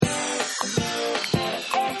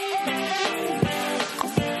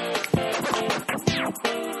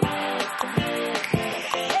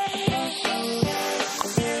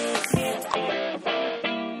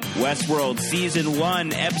Westworld Season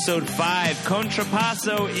 1, Episode 5,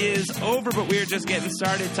 Contrapasso is over, but we're just getting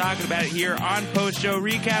started talking about it here on Post Show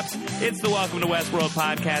Recaps. It's the Welcome to Westworld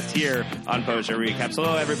podcast here on Post Show Recaps.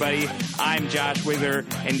 Hello, everybody. I'm Josh Wigler,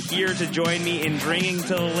 and here to join me in Dringing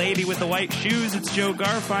to the Lady with the White Shoes, it's Joe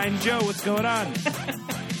Garfine. Joe, what's going on?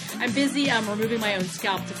 I'm busy removing my own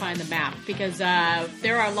scalp to find the map because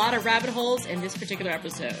there are a lot of rabbit holes in this particular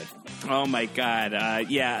episode. Oh, my God.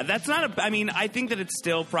 Yeah, that's not a... I mean, I think that it's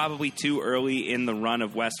still probably too early in the run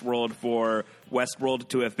of Westworld for Westworld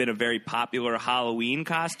to have been a very popular Halloween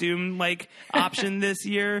costume option this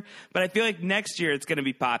year. But I feel like next year it's going to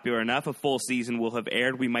be popular enough. A full season will have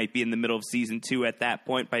aired. We might be in the middle of season 2 at that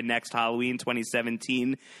point by next Halloween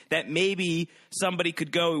 2017. That maybe somebody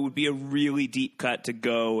could go. It would be a really deep cut to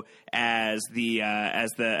go as the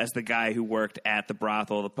guy who worked at the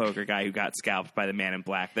brothel, the poker guy who got scalped by the Man in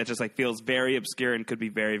Black. That just feels very obscure and could be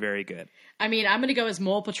very, very good. I mean, I'm going to go as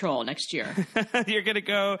Mole Patrol next year. You're going to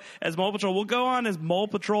go as Mole Patrol. We'll go on as Mole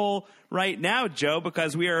Patrol right now, Joe,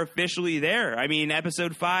 because we are officially there. I mean,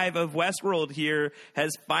 episode 5 of Westworld here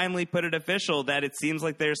has finally put it official that it seems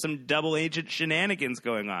like there's some double agent shenanigans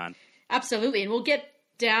going on. Absolutely. And we'll get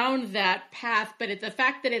down that path, but the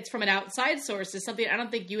fact that it's from an outside source is something I don't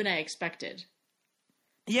think you and I expected.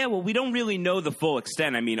 Yeah, well, we don't really know the full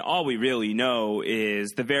extent. I mean, all we really know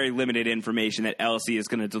is the very limited information that Elsie is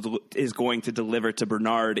going to deliver to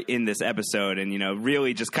Bernard in this episode, and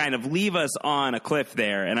really just kind of leave us on a cliff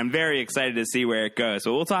there. And I'm very excited to see where it goes.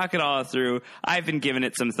 So we'll talk it all through. I've been giving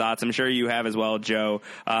it some thoughts. I'm sure you have as well, Joe.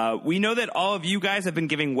 We know that all of you guys have been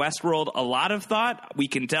giving Westworld a lot of thought. We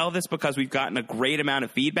can tell this because we've gotten a great amount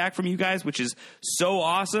of feedback from you guys, which is so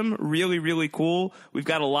awesome. Really, really cool. We've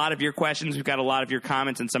got a lot of your questions. We've got a lot of your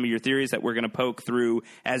comments and some of your theories that we're going to poke through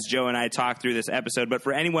as Joe and I talk through this episode. But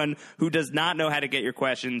for anyone who does not know how to get your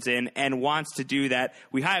questions in and wants to do that,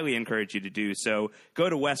 we highly encourage you to do so. Go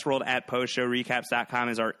to westworld@postshowrecaps.com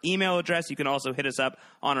is our email address. You can also hit us up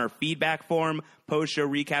on our feedback form,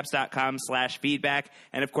 postshowrecaps.com/feedback.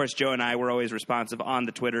 And of course, Joe and I, we're always responsive on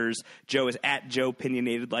the Twitters. Joe is at Joe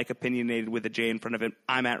Opinionated, like opinionated with a J in front of it.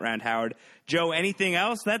 I'm at Round Howard. Joe, anything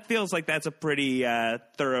else? That feels like that's a pretty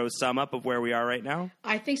thorough sum up of where we are right now.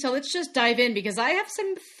 I think so. Let's just dive in because I have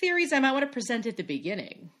some theories I might want to present at the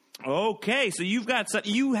beginning. Okay, so you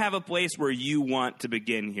have a place where you want to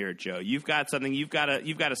begin here, Joe. You've got something. You've got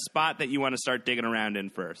a spot that you want to start digging around in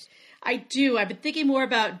first. I do. I've been thinking more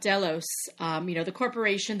about Delos, the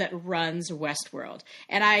corporation that runs Westworld.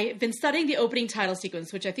 And I've been studying the opening title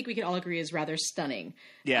sequence, which I think we can all agree is rather stunning.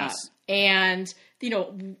 Yes.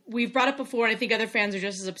 We've brought it before, and I think other fans are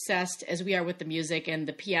just as obsessed as we are with the music and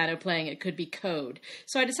the piano playing. It could be code.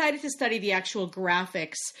 So I decided to study the actual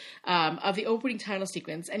graphics of the opening title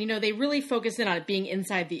sequence. And, they really focus in on it being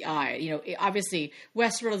inside the eye. Obviously,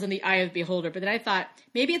 Westworld is in the eye of the beholder. But then I thought,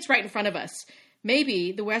 maybe it's right in front of us.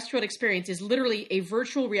 Maybe the Westworld experience is literally a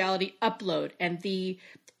virtual reality upload, and the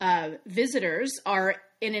visitors are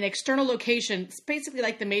in an external location, it's basically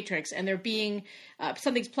like the Matrix, and they're being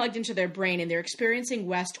something's plugged into their brain, and they're experiencing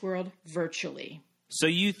Westworld virtually. So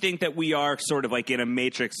you think that we are sort of in a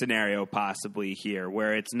Matrix scenario possibly here,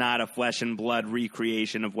 where it's not a flesh and blood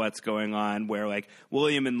recreation of what's going on, where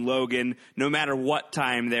William and Logan, no matter what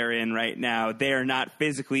time they're in right now, they are not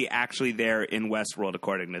physically actually there in Westworld,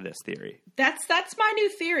 according to this theory. That's my new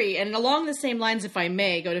theory, and along the same lines, if I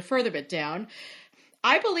may, go to further bit down,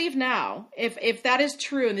 I believe now, if that is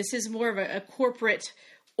true, and this is more of a corporate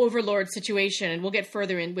overlord situation, and we'll get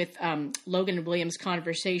further in with Logan and William's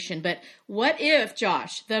conversation, but what if,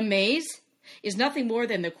 Josh, the maze is nothing more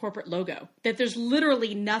than the corporate logo, that there's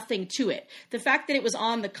literally nothing to it? The fact that it was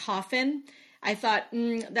on the coffin, I thought,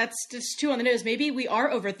 that's just too on the nose. Maybe we are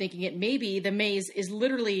overthinking it. Maybe the maze is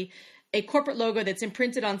literally a corporate logo that's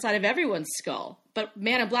imprinted on side of everyone's skull. But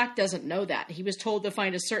Man in Black doesn't know that. He was told to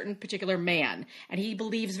find a certain particular man, and he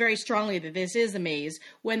believes very strongly that this is the maze,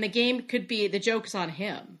 when the game could be the joke's on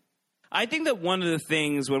him. I think that one of the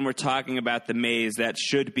things when we're talking about the maze that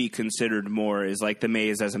should be considered more is the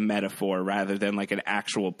maze as a metaphor rather than an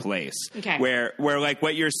actual place. Okay. Where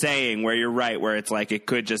what you're saying, where you're right, where it's it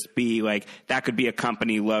could just be that could be a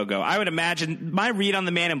company logo. I would imagine my read on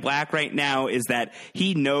the Man in Black right now is that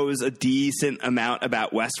he knows a decent amount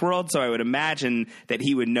about Westworld, so I would imagine that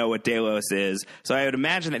he would know what Delos is. So I would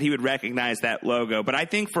imagine that he would recognize that logo. But I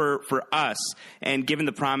think for us, and given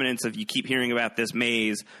the prominence of you keep hearing about this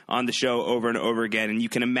maze on the show over and over again, and you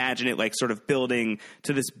can imagine it like sort of building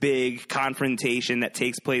to this big confrontation that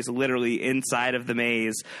takes place literally inside of the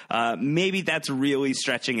maze. Maybe that's really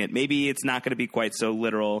stretching it. Maybe it's not going to be quite so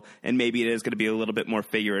literal, and maybe it is going to be a little bit more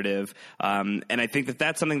figurative. And I think that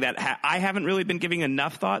that's something that I haven't really been giving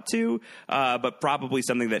enough thought to, but probably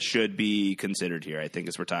something that should be considered here, I think,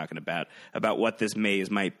 as we're talking about what this maze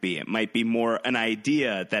might be. It might be more an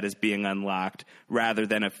idea that is being unlocked rather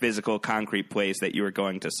than a physical, concrete place that you are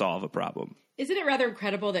going to solve a problem. Isn't it rather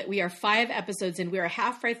incredible that we are 5 episodes and we are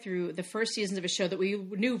halfway through the first seasons of a show that we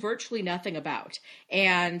knew virtually nothing about?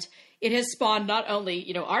 And it has spawned not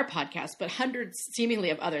only, our podcast, but hundreds seemingly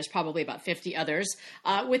of others, probably about 50 others,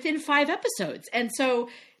 within 5 episodes. And so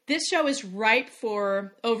this show is ripe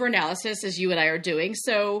for overanalysis, as you and I are doing.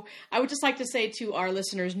 So I would just like to say to our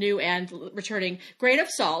listeners, new and returning, grain of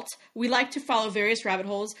salt. We like to follow various rabbit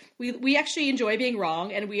holes. We actually enjoy being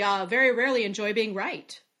wrong, and we very rarely enjoy being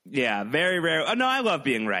right. Yeah, very rare. Oh, no, I love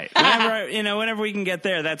being right. Whenever we can get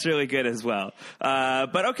there, that's really good as well.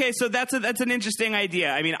 But okay, so that's an interesting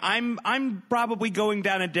idea. I mean, I'm probably going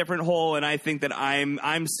down a different hole, and I think that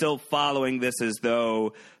I'm still following this as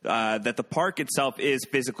though that the park itself is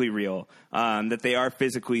physically real, that they are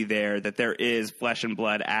physically there, that there is flesh and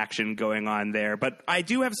blood action going on there. But I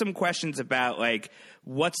do have some questions about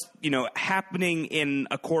what's happening in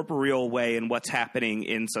a corporeal way and what's happening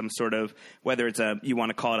in some sort of, whether it's you want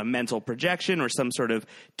to call it a mental projection or some sort of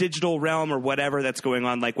digital realm or whatever that's going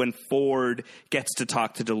on, like when Ford gets to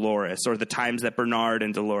talk to Dolores or the times that Bernard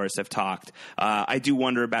and Dolores have talked. I do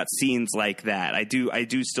wonder about scenes like that. I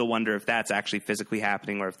do still wonder if that's actually physically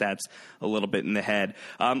happening or if that's a little bit in the head.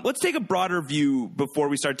 Let's take a broader view before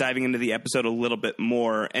we start diving into the episode a little bit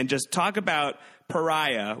more and just talk about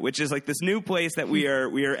Pariah, which is like this new place that we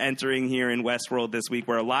are entering here in Westworld this week,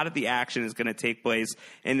 where a lot of the action is going to take place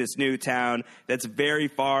in this new town that's very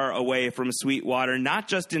far away from Sweetwater, not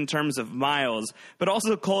just in terms of miles, but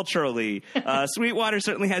also culturally. Sweetwater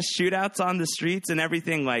certainly has shootouts on the streets and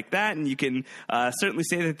everything like that, and you can certainly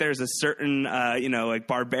say that there's a certain,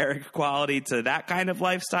 barbaric quality to that kind of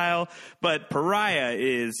lifestyle. But Pariah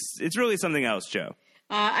it's really something else, Joe.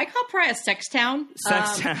 I call Pariah Sex Town.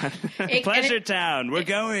 Sex Town. Pleasure Town. We're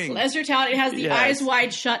going. Pleasure Town. It has the Eyes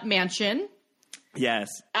Wide Shut mansion. Yes.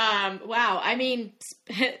 Wow. I mean,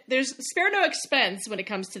 there's spare no expense when it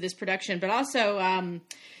comes to this production, but also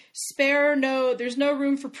there's no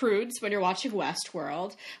room for prudes when you're watching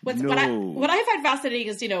Westworld. What I find fascinating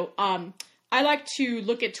is, I like to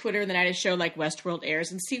look at Twitter the night a show like Westworld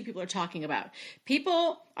airs and see what people are talking about.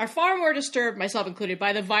 People are far more disturbed, myself included,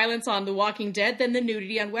 by the violence on The Walking Dead than the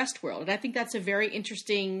nudity on Westworld. And I think that's a very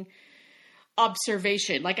interesting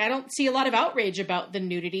observation. I don't see a lot of outrage about the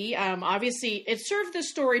nudity. Obviously, it served the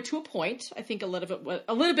story to a point. I think a little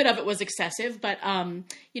bit of it was excessive, but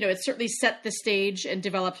it certainly set the stage and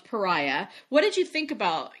developed Pariah. What did you think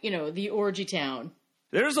about the orgy town?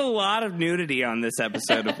 There's a lot of nudity on this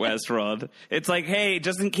episode of Westworld. It's like, hey,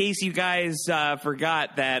 just in case you guys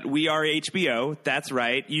forgot that we are HBO, that's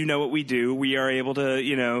right. You know what we do. We are able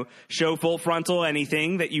to, show full frontal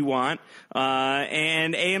anything that you want.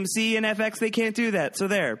 And AMC and FX, they can't do that. So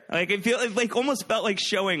there. It almost felt like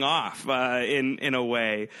showing off in a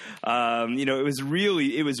way.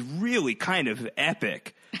 It was really kind of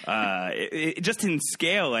epic. Just in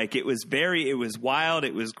scale, it was wild,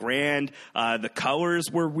 it was grand. The colors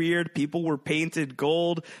were weird. People were painted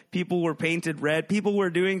gold. People were painted red. People were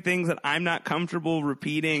doing things that I'm not comfortable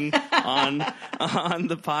repeating on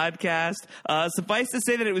the podcast. Suffice to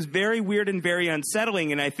say that it was very weird and very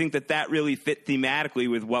unsettling, and I think that really fit thematically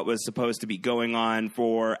with what was supposed to be going on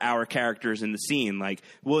for our characters in the scene. Like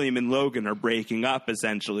William and Logan are breaking up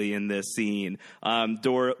essentially in this scene.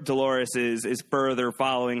 Dolores is further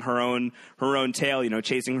following her own tail,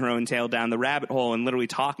 chasing her own tail down the rabbit hole and literally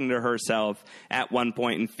talking to herself at one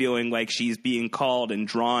point and feeling like she's being called and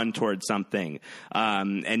drawn towards something.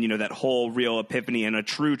 And that whole real epiphany and a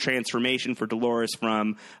true transformation for Dolores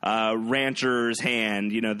from rancher's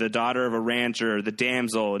hand, the daughter of a rancher, the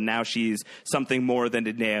damsel, and now she's something more than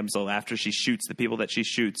a damsel after she shoots the people that she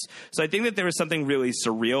shoots. So I think that there was something really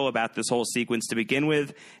surreal about this whole sequence to begin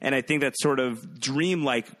with, and I think that sort of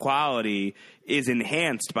dreamlike quality is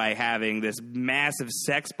enhanced by having this massive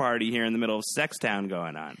sex party here in the middle of Sex Town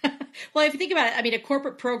going on. Well, if you think about it, a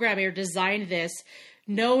corporate programmer designed this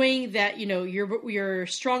knowing that, your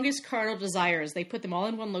strongest carnal desires, they put them all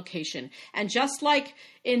in one location. And just like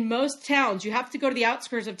in most towns, you have to go to the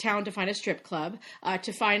outskirts of town to find a strip club,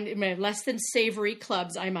 to find less than savory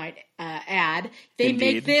clubs, I might add. They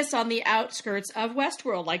Indeed. Make this on the outskirts of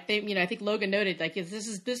Westworld. I think Logan noted,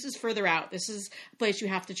 this is further out. This is a place you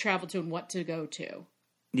have to travel to and what to go to.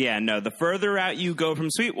 Yeah, no, the further out you go from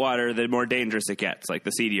Sweetwater, the more dangerous it gets, like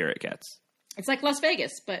the seedier it gets. It's like Las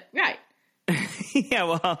Vegas, but right. Yeah,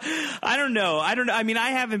 well, I don't know. I mean, I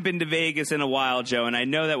haven't been to Vegas in a while, Joe, and I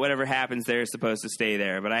know that whatever happens there is supposed to stay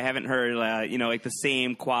there, but I haven't heard, like the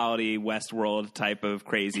same quality Westworld type of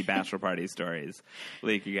crazy bachelor party stories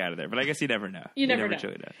leaking out of there. But I guess you never know. You never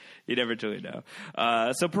truly know. You never truly know.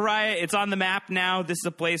 So Pariah, it's on the map now. This is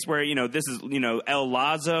a place where, this is, El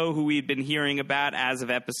Lazo, who we've been hearing about as of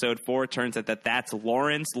episode 4. Turns out that's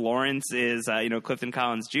Lawrence. Lawrence is, Clifton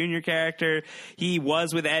Collins Jr. character. He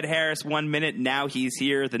was with Ed Harris 1 minute. Now he's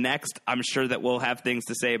here the next. I'm sure that we'll have things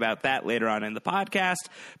to say about that later on in the podcast.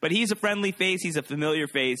 But he's a friendly face. He's a familiar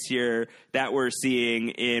face here that we're seeing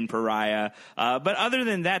in Pariah. But other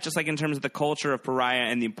than that, just like in terms of the culture of Pariah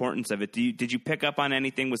and the importance of it, did you pick up on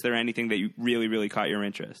anything? Was there anything that you really, really caught your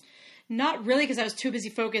interest? Not really, because I was too busy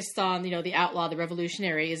focused on, the outlaw, the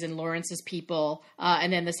revolutionaries, and Lawrence's people,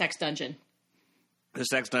 and then the sex dungeon. The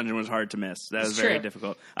sex dungeon was hard to miss. That was very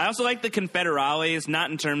difficult. I also like the Confederales, not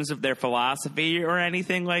in terms of their philosophy or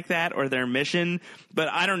anything like that, or their mission. But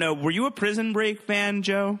I don't know. Were you a Prison Break fan,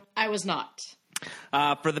 Joe? I was not.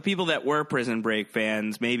 For the people that were Prison Break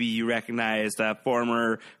fans, maybe you recognized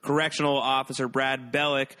former correctional officer Brad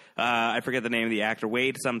Bellick. I forget the name of the actor.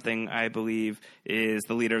 Wade something, I believe, is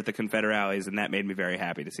the leader of the Confederales, and that made me very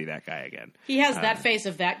happy to see that guy again. He has that face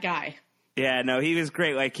of that guy. Yeah, no, he was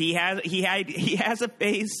great. Like he has a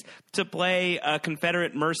face to play a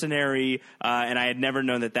Confederate mercenary, and I had never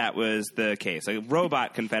known that was the case. Like a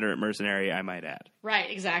robot Confederate mercenary, I might add. Right,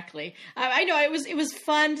 exactly. I know it was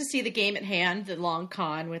fun to see the game at hand, the long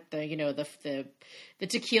con with the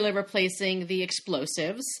tequila replacing the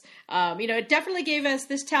explosives. It definitely gave us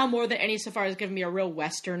this town more than any so far has given me a real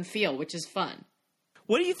Western feel, which is fun.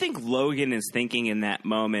 What do you think Logan is thinking in that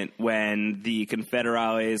moment when the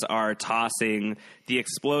Confederales are tossing the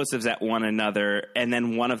explosives at one another and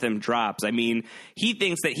then one of them drops? I mean, he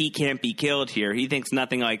thinks that he can't be killed here. He thinks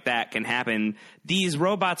nothing like that can happen. These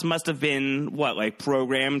robots must have been,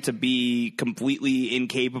 programmed to be completely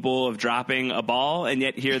incapable of dropping a ball, and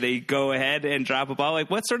yet here they go ahead and drop a ball? Like,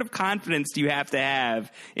 what sort of confidence do you have to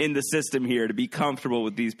have in the system here to be comfortable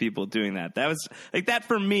with these people doing that? That was, that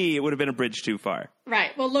for me, it would have been a bridge too far.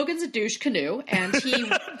 Right. Well, Logan's a douche canoe, and he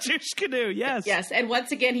douche canoe, yes, yes. And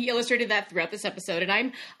once again, he illustrated that throughout this episode.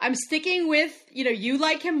 And I'm sticking with you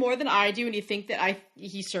like him more than I do, and you think that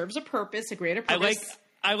he serves a purpose, a greater purpose.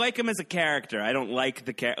 I like him as a character. I don't like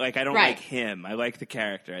the I don't like him. I like the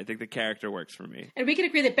character. I think the character works for me. And we can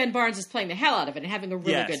agree that Ben Barnes is playing the hell out of it and having a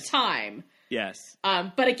really good time. Yes.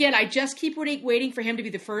 But again, I just keep waiting for him to be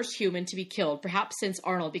the first human to be killed, perhaps since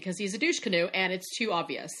Arnold, because he's a douche canoe, and it's too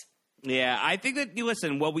obvious. Yeah, I think that,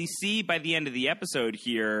 listen, what we see by the end of the episode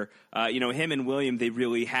here, him and William, they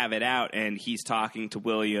really have it out, and he's talking to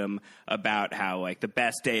William about how, the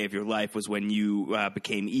best day of your life was when you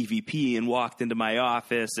became EVP and walked into my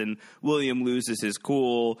office, and William loses his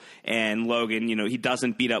cool, and Logan, he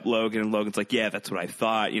doesn't beat up Logan, and Logan's like, yeah, that's what I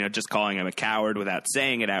thought, just calling him a coward without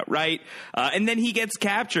saying it outright, and then he gets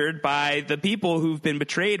captured by the people who've been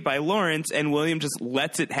betrayed by Lawrence, and William just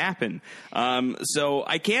lets it happen. So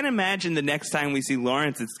I can't imagine the next time we see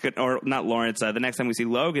Lawrence, the next time we see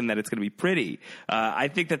Logan, that it's going to be pretty. I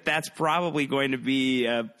think that's probably going to be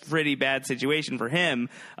a pretty bad situation for him.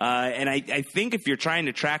 And I think if you're trying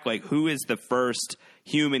to track, who is the first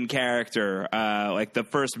human character, the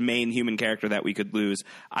first main human character that we could lose,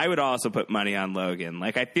 I would also put money on Logan.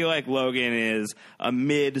 I feel like Logan is a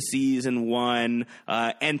mid-season 1,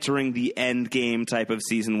 entering the end game type of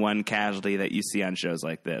season 1 casualty that you see on shows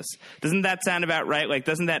like this. Doesn't that sound about right?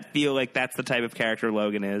 Doesn't that feel like that's the type of character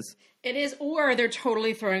Logan is? It is, or they're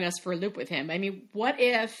totally throwing us for a loop with him. I mean, what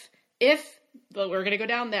if but we're going to go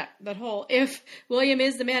down that hole. If William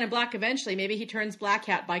is the Man in Black eventually, maybe he turns Black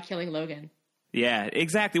Hat by killing Logan. Yeah,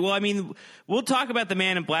 exactly. Well, I mean, we'll talk about the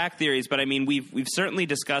Man in Black theories, but I mean, we've certainly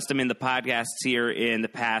discussed them in the podcasts here in the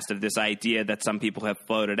past, of this idea that some people have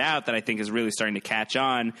floated out that I think is really starting to catch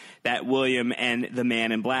on, that William and the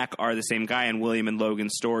Man in Black are the same guy, and William and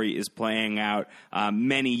Logan's story is playing out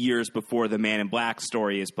many years before the Man in Black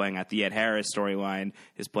story is playing out. The Ed Harris storyline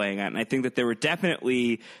is playing out, and I think that there were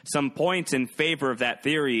definitely some points in favor of that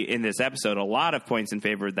theory in this episode, a lot of points in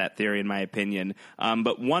favor of that theory, in my opinion.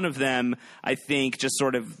 But one of them, I think just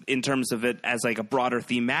sort of in terms of it as like a broader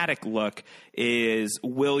thematic look is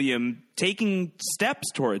William taking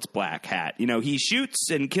steps towards Black Hat. You know, he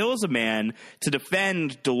shoots and kills a man to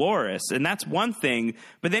defend Dolores, and that's one thing,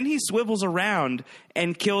 but then he swivels around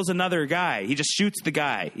and kills another guy. He just shoots the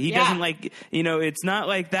guy. He doesn't like, you know, it's not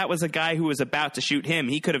like that was a guy who was about to shoot him.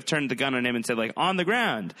 He could have turned the gun on him and said, like, on the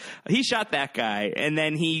ground. He shot that guy, and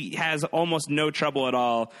then he has almost no trouble at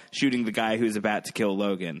all shooting the guy who's about to kill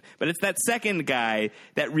Logan. But it's that second guy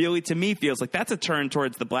that really, to me, feels like that's a turn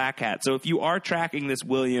towards the Black Hat. So if you are tracking this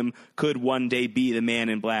William could one day be the Man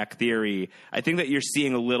in Black theory, I think that you're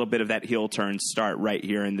seeing a little bit of that heel turn start right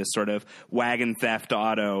here in this sort of wagon theft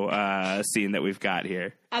auto scene that we've got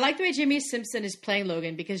here. I like the way Jimmy Simpson is playing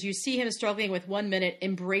Logan, because you see him struggling with 1 minute,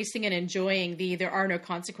 embracing and enjoying the there are no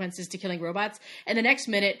consequences to killing robots, and the next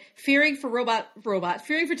minute fearing for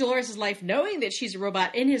fearing for Dolores' life, knowing that she's a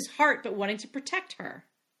robot in his heart, but wanting to protect her.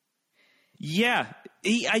 Yeah,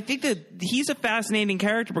 I think that he's a fascinating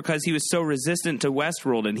character because he was so resistant to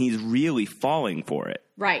Westworld, and he's really falling for it.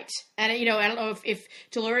 Right. And, you know, I don't know if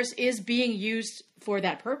Dolores is being used for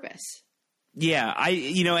that purpose. Yeah,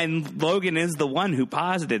 and Logan is the one who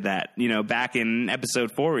posited that, you know, back in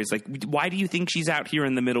episode 4. He's like, why do you think she's out here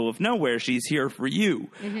in the middle of nowhere? She's here for you.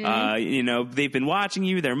 Mm-hmm. You know, they've been watching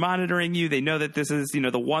you. They're monitoring you. They know that this is, you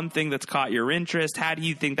know, the one thing that's caught your interest. How do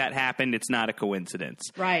you think that happened? It's not a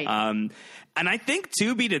coincidence. Right. And I think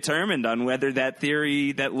to be determined on whether that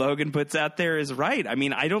theory that Logan puts out there is right. I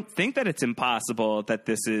mean, I don't think that it's impossible that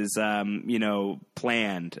this is, you know,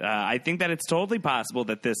 planned. I think that it's totally possible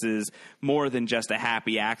that this is more than just a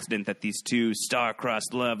happy accident, that these two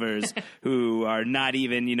star-crossed lovers who are not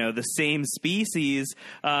even, you know, the same species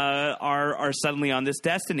are suddenly on this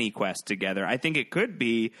destiny quest together. I think it could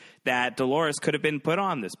be that Dolores could have been put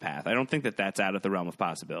on this path. I don't think that that's out of the realm of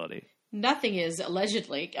possibility. Nothing is,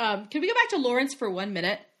 allegedly. Can we go back to Lawrence for 1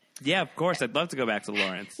 minute? Yeah, of course. I'd love to go back to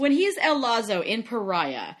Lawrence. When he's El Lazo in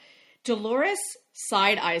Pariah, Dolores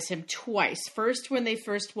side-eyes him twice. First when they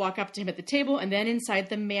first walk up to him at the table, and then inside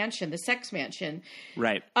the mansion, the sex mansion.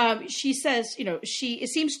 Right. She says, you know, it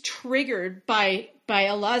seems triggered by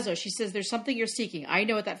El Lazo. She says, there's something you're seeking. I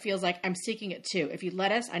know what that feels like. I'm seeking it too. If you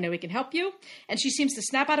let us, I know we can help you. And she seems to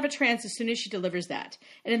snap out of a trance as soon as she delivers that.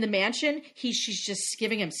 And in the mansion, she's just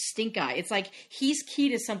giving him stink eye. It's like he's key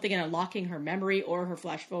to something and unlocking her memory or her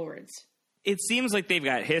flash forwards. It seems like they've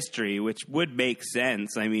got history, which would make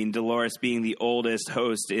sense. I mean, Dolores, being the oldest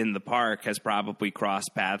host in the park, has probably crossed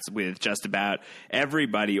paths with just about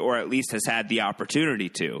everybody, or at least has had the opportunity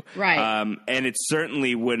to. Right. And it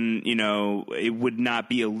certainly wouldn't, you know, it would not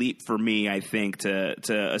be a leap for me, I think, to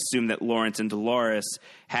assume that Lawrence and Dolores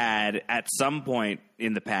had, at some point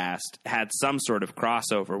in the past, had some sort of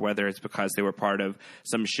crossover, whether it's because they were part of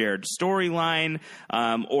some shared storyline,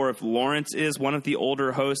 or if Lawrence is one of the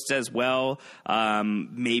older hosts as well.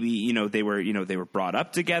 Maybe, you know, they were brought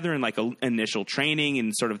up together in like initial training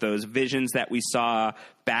and sort of those visions that we saw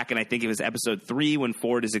back in, I think it was episode 3, when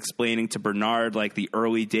Ford is explaining to Bernard like the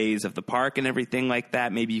early days of the park and everything like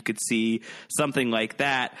that. Maybe you could see something like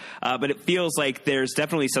that. But it feels like there's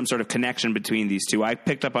definitely some sort of connection between these two. I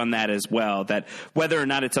picked up on that as well, that whether or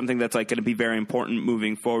not it's something that's like going to be very important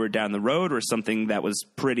moving forward down the road, or something that was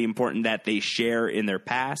pretty important that they share in their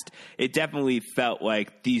past, it definitely felt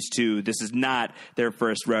like these two, this is not their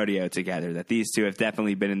first rodeo together, that these two have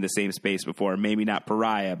definitely been in the same space before. Maybe not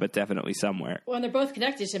Pariah, but definitely somewhere. Well, and they're both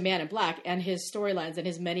connected to Man in Black and his storylines and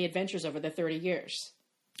his many adventures over the 30 years.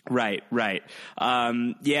 Right.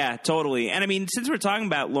 Yeah, totally. And I mean, since we're talking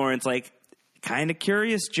about Lawrence, like, kind of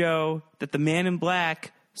curious, Joe, that the Man in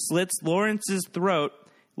Black slits Lawrence's throat,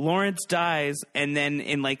 Lawrence dies, and then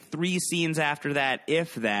in like 3 scenes after that,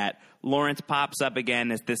 if that, Lawrence pops up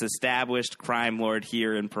again as this established crime lord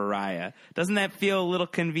here in Pariah. Doesn't that feel a little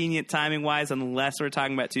convenient timing-wise, unless we're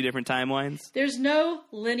talking about 2 different timelines? There's no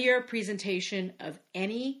linear presentation of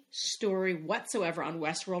any story whatsoever on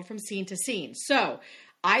Westworld from scene to scene. So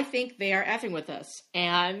I think they are effing with us.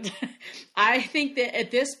 And I think that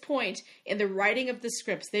at this point in the writing of the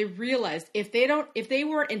scripts, they realized if they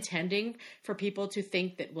weren't intending for people to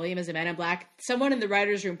think that William is a Man in Black, someone in the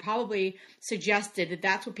writer's room probably suggested that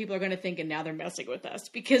that's what people are going to think, and now they're messing with us.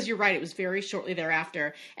 Because you're right, it was very shortly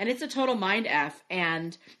thereafter. And it's a total mind F.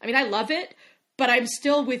 And I mean, I love it, but I'm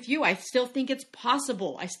still with you. I still think it's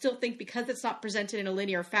possible. I still think, because it's not presented in a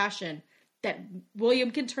linear fashion, that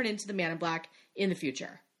William can turn into the Man in Black in the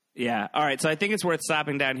future. Yeah. All right. So I think it's worth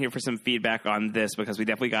stopping down here for some feedback on this because we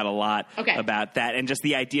definitely got a lot about that. And just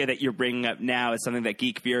the idea that you're bringing up now is something that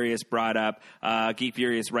Geek Furious brought up. Geek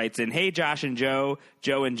Furious writes in, hey, Josh and Joe,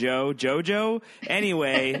 Joe and Joe, JoJo.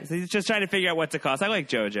 Anyway, so he's just trying to figure out what to call us. I like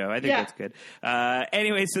JoJo. I think that's good.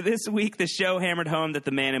 Anyway, so this week the show hammered home that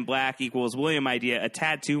the Man in Black equals William idea a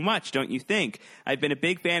tad too much, don't you think? I've been a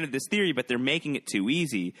big fan of this theory, but they're making it too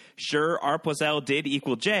easy. Sure, R plus L did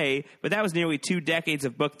equal J, but that was nearly 2 decades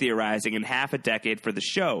of book theorizing and half a decade for the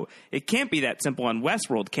show. It can't be that simple on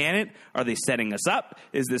Westworld, can it? Are they setting us up?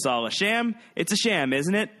 Is this all a sham? It's a sham,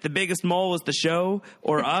 isn't it? The biggest mole is the show,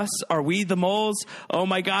 or us? Are we the moles? Oh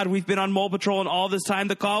my God, we've been on Mole Patrol, and all this time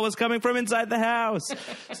the call was coming from inside the house.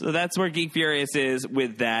 So that's where Geek Furious is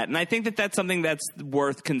with that. And I think that that's something that's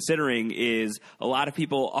worth considering is a lot of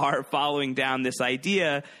people are following down this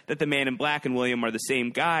idea that the Man in Black and William are the same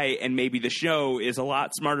guy, and maybe the show is a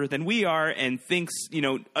lot smarter than we are and thinks,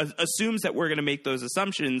 assumes that we're going to make those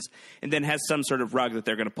assumptions and then has some sort of rug that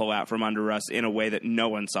they're going to pull out from under us in a way that no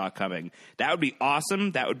one saw coming. That would be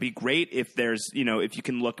awesome. That would be great if there's, if you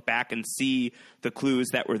can look back and see the clues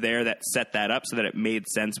that were there that set that up so that it made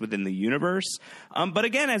sense within the universe. But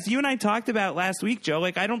again, as you and I talked about last week, Joe,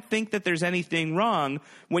 I don't think that there's anything wrong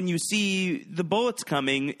when you see the bullets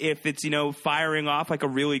coming if it's, firing off like a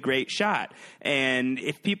really great shot. And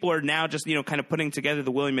if people are now just, kind of putting together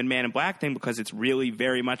the William and Man in Black thing because it's really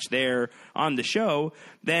very much there on the show,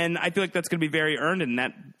 then I feel like that's going to be very earned, and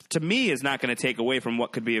that, to me, is not going to take away from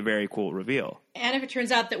what could be a very cool reveal. And if it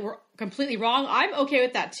turns out that we're completely wrong, I'm okay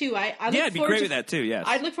with that, too. I'd be great with that, too, yes.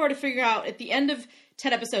 I'd look forward to figuring out at the end of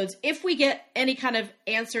 10 episodes, if we get any kind of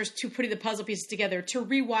answers to putting the puzzle pieces together, to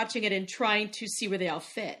rewatching it and trying to see where they all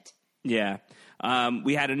fit. Yeah.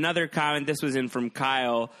 We had another comment. This was in from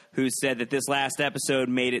Kyle, who said that this last episode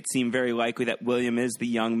made it seem very likely that William is the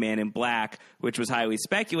young Man in Black, which was highly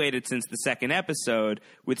speculated since the second episode.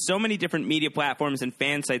 With so many different media platforms and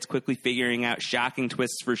fan sites quickly figuring out shocking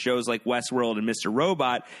twists for shows like Westworld and Mr.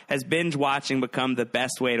 Robot, has binge watching become the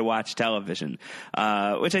best way to watch television?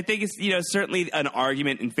 Which I think is, certainly an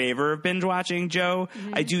argument in favor of binge watching, Joe.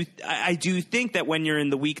 Mm-hmm. I do think that when you're in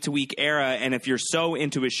the week-to-week era, and if you're so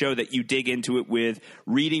into a show that you dig into it with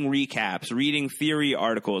reading recaps, reading theory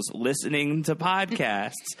articles, listening to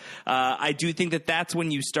podcasts, I do think that that's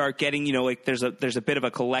when you start getting, there's a bit of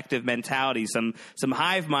a collective mentality, some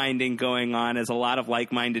hive minding going on as a lot of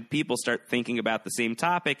like-minded people start thinking about the same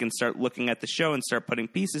topic and start looking at the show and start putting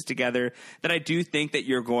pieces together, that I do think that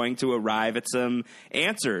you're going to arrive at some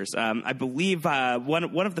answers. I believe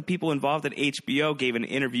one of the people involved at HBO gave an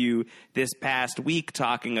interview this past week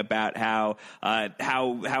talking about how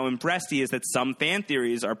impressed he is that some fan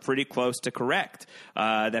theories are pretty close to correct,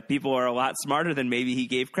 that people are a lot smarter than maybe he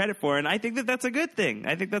gave credit for. And I think that that's a good thing.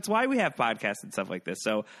 I think that's why we have podcasts and stuff like this.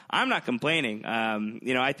 So I'm not complaining.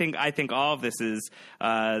 I think all of this is,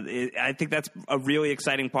 I think that's a really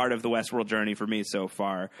exciting part of the Westworld journey for me so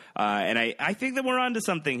far. And I think that we're onto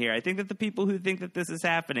something here. I think that the people who think that this is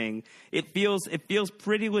happening, it feels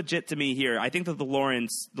pretty legit to me here. I think that the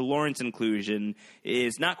Lawrence inclusion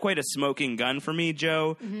is not quite a smoking gun for me,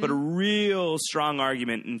 Joe, but a real strong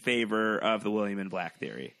argument in favor of the William and Black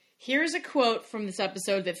theory. Here's a quote from this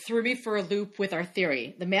episode that threw me for a loop with our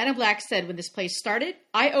theory. The Man in Black said, when this place started,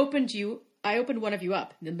 I opened one of you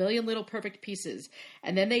up, the million little perfect pieces,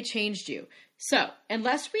 and then they changed you. So,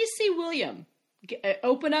 unless we see William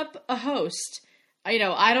open up a host, I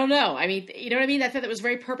don't know. I mean, you know what I mean? I thought that was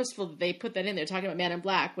very purposeful that they put that in there, talking about Man in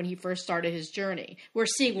Black when he first started his journey. We're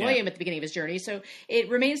seeing William at the beginning of his journey, so it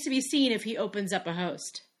remains to be seen if he opens up a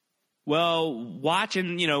host. Well, watch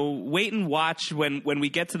and, wait and watch when we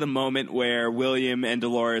get to the moment where William and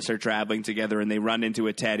Dolores are traveling together and they run into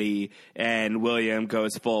a Teddy and William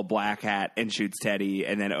goes full black hat and shoots Teddy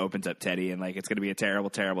and then opens up Teddy and, it's going to be a terrible,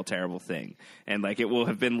 terrible, terrible thing. And, it will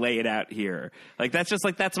have been laid out here.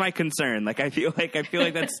 That's my concern. I feel like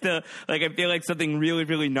that's still, I feel like something really,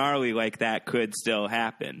 really gnarly like that could still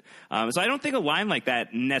happen. So I don't think a line like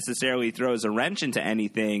that necessarily throws a wrench into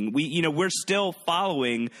anything. We're still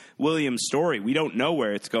following William's story. We don't know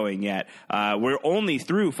where it's going yet. We're only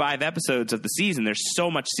through 5 episodes of the season. There's so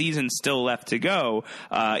much season still left to go,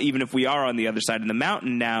 even if we are on the other side of the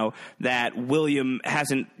mountain now, that William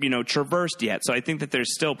hasn't, traversed yet. So I think that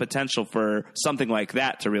there's still potential for something like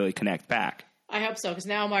that to really connect back. I hope so, because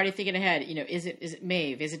now I'm already thinking ahead. Is it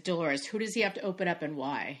Maeve? Is it Dolores? Who does he have to open up and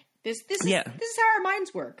why? This is how our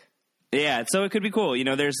minds work. Yeah, so it could be cool.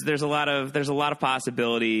 There's a lot of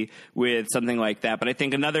possibility with something like that. But I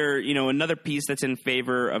think another piece that's in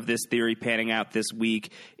favor of this theory panning out this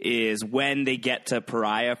week is when they get to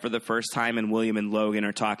Pariah for the first time, and William and Logan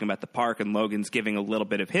are talking about the park, and Logan's giving a little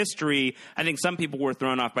bit of history. I think some people were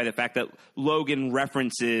thrown off by the fact that Logan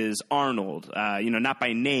references Arnold, not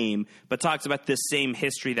by name, but talks about this same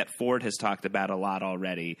history that Ford has talked about a lot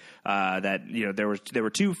already. That there were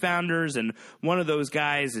two founders, and one of those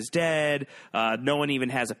guys is dead. No one even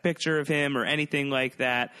has a picture of him or anything like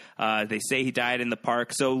that. They say he died in the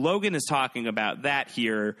park. So Logan is talking about that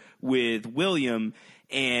here with William,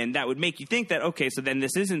 and that would make you think that, okay, so then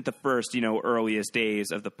this isn't the first, earliest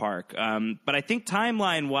days of the park. But I think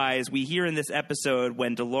timeline-wise, we hear in this episode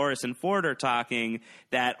when Dolores and Ford are talking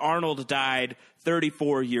that Arnold died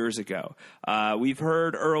 34 years ago. We've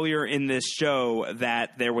heard earlier in this show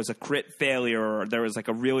that there was a crit failure, or there was like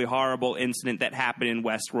a really horrible incident that happened in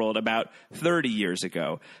Westworld about 30 years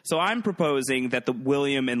ago. So I'm proposing that the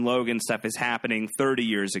William and Logan stuff is happening 30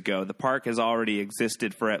 years ago. The park has already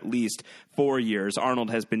existed for at least 4 years. Arnold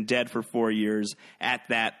has been dead for 4 years at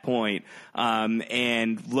that point.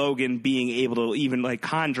 And Logan being able to even like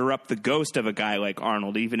conjure up the ghost of a guy like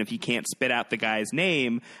Arnold, even if he can't spit out the guy's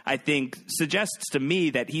name, I think suggests to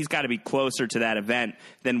me that he's got to be closer to that event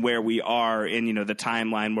than where we are in, the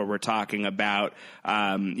timeline where we're talking about,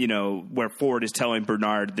 where Ford is telling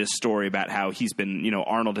Bernard this story about how he's been,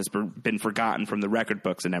 Arnold has been forgotten from the record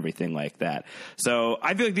books and everything like that. So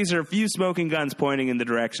I feel like these are a few smoking guns pointing in the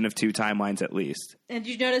direction of two timelines at least. And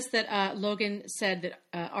did you notice that Logan said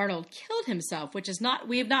that Arnold killed himself, which is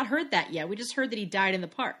we have not heard that yet. We just heard that he died in the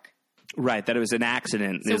park. Right, that it was an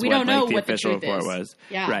accident. So is we don't know the what the official truth report is. was.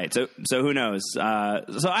 Yeah. Right. So who knows? So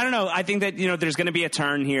I don't know. I think that there's going to be a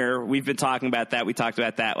turn here. We've been talking about that. We talked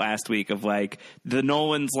about that last week of like the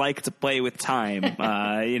Nolans like to play with time,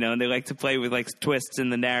 and they like to play with like twists in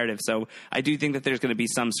the narrative. So I do think that there's going to be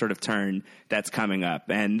some sort of turn that's coming up,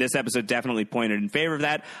 and this episode definitely pointed in favor of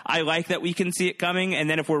that. I like that we can see it coming, and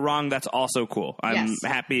then if we're wrong, that's also cool. I'm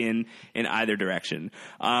happy in either direction.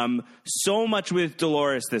 So much with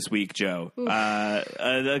Dolores this week, Joe.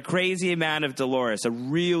 A crazy amount of Dolores, a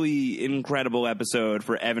really incredible episode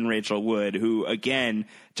for Evan Rachel Wood, who again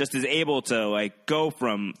just is able to like go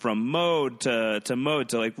from mode to mode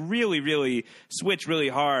to like really switch really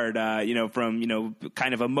hard, from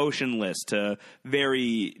kind of emotionless to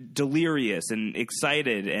very delirious and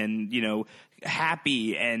excited and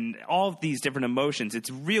happy and all of these different emotions.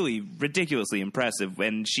 It's really ridiculously impressive,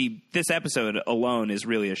 and this episode alone is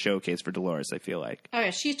really a showcase for Dolores, I feel like. Oh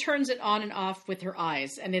yeah, she turns it on and off with her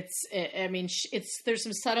eyes, and there's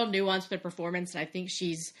some subtle nuance to the performance, and I think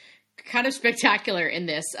she's kind of spectacular in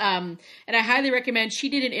this. And I highly recommend. She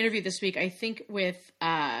did an interview this week, I think, with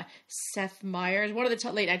Seth Meyers, one of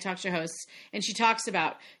the late night talk show hosts, and she talks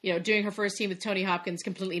about doing her first scene with Tony Hopkins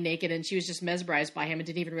completely naked, and she was just mesmerized by him and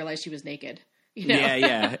didn't even realize she was naked.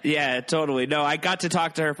 Yeah, totally. No, I got to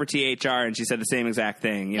talk to her for THR, and she said the same exact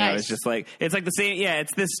thing. Nice. It's just like it's like the same. Yeah,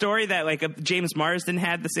 it's this story that like James Marsden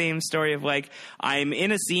had the same story of like I'm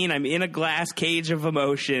in a scene, I'm in a glass cage of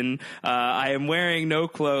emotion, I am wearing no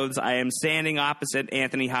clothes, I am standing opposite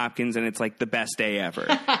Anthony Hopkins, and it's like the best day ever.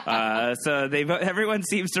 So everyone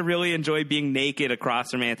seems to really enjoy being naked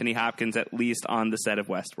across from Anthony Hopkins, at least on the set of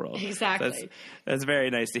Westworld. Exactly. So that's very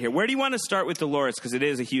nice to hear. Where do you want to start with Dolores? Because it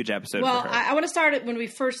is a huge episode for her. I want to start it when we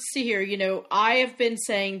first see her. I have been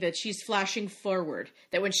saying that she's flashing forward,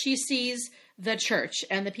 that when she sees the church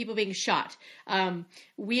and the people being shot,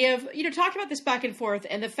 we have, talked about this back and forth,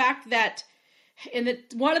 and the fact that in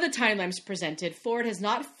one of the timelines presented, Ford has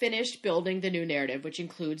not finished building the new narrative, which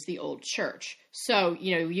includes the old church. So,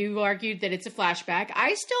 you argued that it's a flashback.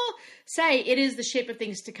 I still say it is the shape of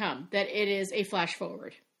things to come, that it is a flash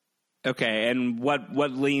forward. Okay, and what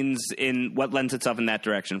lends itself in that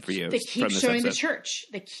direction for you? They keep showing the church.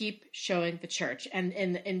 They keep showing the church,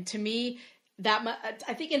 and to me,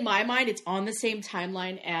 I think in my mind, it's on the same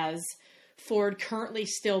timeline as Ford currently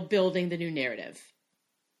still building the new narrative.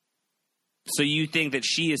 So you think that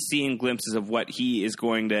she is seeing glimpses of what he is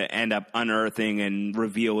going to end up unearthing and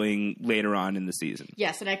revealing later on in the season?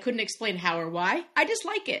 Yes, and I couldn't explain how or why. I just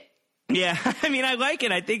like it. Yeah, I mean, I like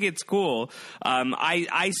it. I think it's cool.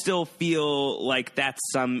 I still feel like that's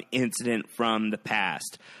some incident from the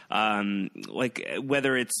past. Like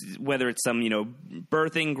whether it's some,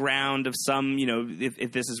 birthing ground of some,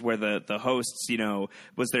 if this is where the hosts,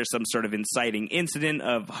 was there some sort of inciting incident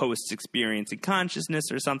of hosts experiencing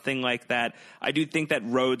consciousness or something like that? I do think that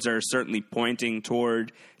roads are certainly pointing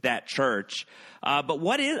toward that church. But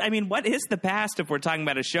what is the past if we're talking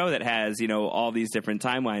about a show that has, all these different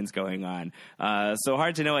timelines going going on. So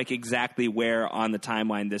hard to know like exactly where on the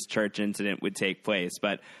timeline this church incident would take place.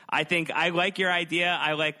 But I think I like your idea.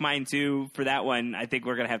 I like mine too. For that one, I think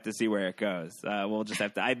we're going to have to see where it goes. We'll just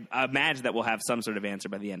have to. I imagine that we'll have some sort of answer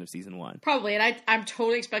by the end of season 1. Probably, and I'm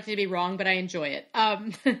totally expecting to be wrong, but I enjoy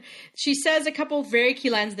it. She says a couple very key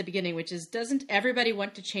lines at the beginning, which is, doesn't everybody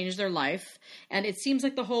want to change their life? And it seems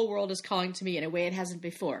like the whole world is calling to me in a way it hasn't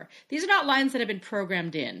before. These are not lines that have been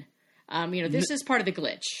programmed in. This is part of the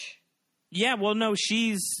glitch. Yeah, well, no,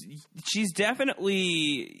 she's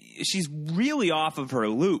really off of her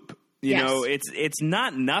loop. You know, it's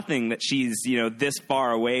not nothing that she's, this far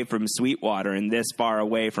away from Sweetwater and this far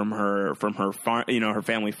away from her farm, her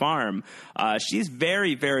family farm. She's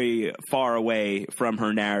very, very far away from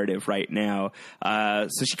her narrative right now.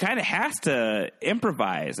 So she kind of has to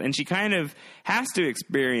improvise, and she kind of has to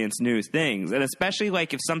experience new things. And especially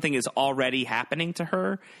like if something is already happening to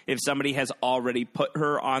her, if somebody has already put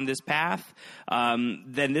her on this path,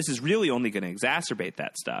 then this is really only going to exacerbate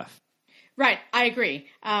that stuff. Right, I agree.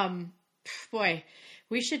 Boy,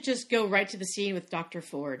 we should just go right to the scene with Dr.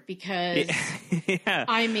 Ford because, yeah.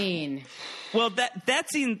 I mean... Well, that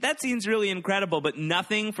scene's really incredible, but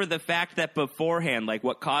nothing for the fact that beforehand, like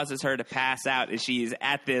what causes her to pass out is she's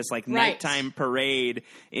at this like nighttime parade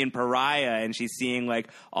in Pariah, and she's seeing like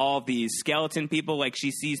all these skeleton people. Like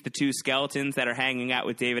she sees the 2 skeletons that are hanging out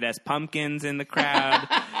with David S. Pumpkins in the crowd.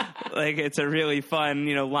 Like it's a really fun,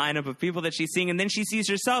 lineup of people that she's seeing, and then she sees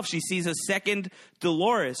herself. She sees a second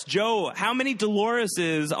Dolores. Joe, how many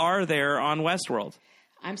Doloreses are there on Westworld?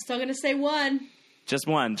 I'm still going to say 1. Just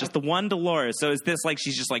one. Just the one Dolores. So is this like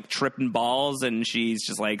she's just like tripping balls and she's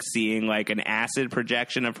just like seeing like an acid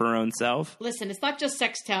projection of her own self? Listen, it's not just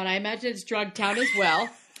Sex Town. I imagine it's Drug Town as well.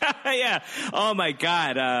 Yeah. Oh, my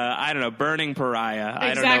God. I don't know. Burning Pariah. Exactly.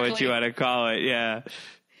 I don't know what you want to call it. Yeah.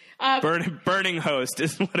 Burning Host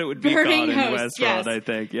is what it would be called in Westworld, yes. I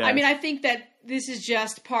think. Yeah. I mean, I think that this is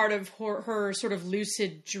just part of her sort of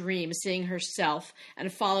lucid dream, seeing herself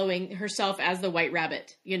and following herself as the White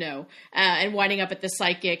Rabbit, and winding up at the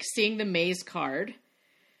psychic, seeing the maze card.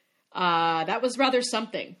 That was rather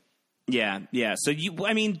something. Yeah. So do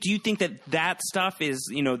you think that stuff is,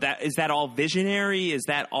 is that all visionary? Is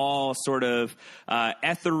that all sort of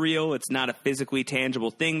ethereal? It's not a physically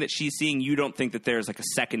tangible thing that she's seeing. You don't think that there's like a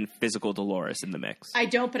second physical Dolores in the mix? I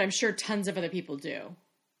don't, but I'm sure tons of other people do.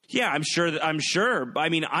 Yeah, I'm sure. I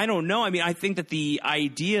mean, I don't know. I mean, I think that the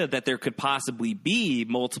idea that there could possibly be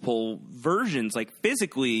multiple versions, like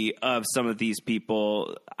physically, of some of these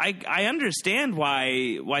people, I understand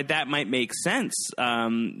why that might make sense.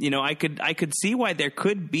 I could see why there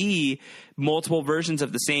could be multiple versions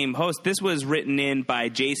of the same host. This was written in by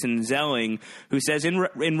Jason Zelling, who says,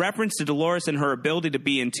 in reference to Dolores and her ability to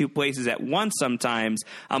be in 2 places at once sometimes,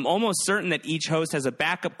 I'm almost certain that each host has a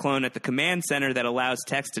backup clone at the command center that allows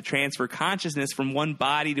techs to transfer consciousness from one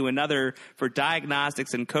body to another for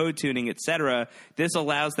diagnostics and code tuning, etc. This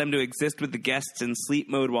allows them to exist with the guests in sleep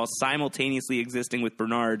mode while simultaneously existing with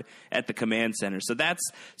Bernard at the command center. So that's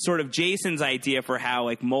sort of Jason's idea for how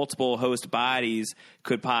like multiple host bodies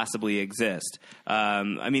could possibly exist.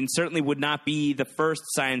 Certainly would not be the first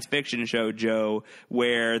science fiction show, Joe,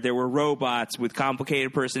 where there were robots with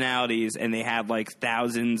complicated personalities and they had like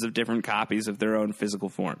thousands of different copies of their own physical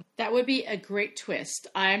form. That would be a great twist.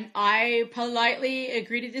 I politely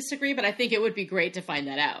agree to disagree, but I think it would be great to find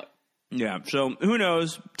that out. Yeah, so who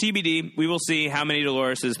knows? TBD. We will see how many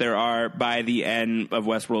Doloreses there are by the end of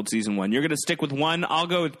Westworld Season 1. You're going to stick with 1. I'll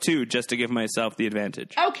go with 2 just to give myself the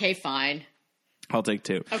advantage. Okay, fine. I'll take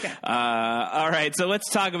 2. Okay. All right, so let's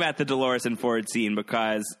talk about the Dolores and Ford scene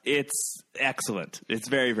because it's excellent. It's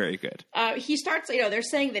very, very good. He starts, they're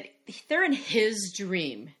saying that they're in his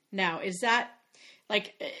dream. Now, is that,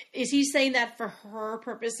 is he saying that for her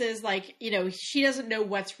purposes? She doesn't know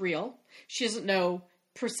what's real. She doesn't know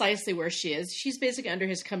precisely where she is. She's basically under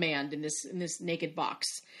his command in this naked box.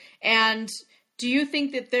 And do you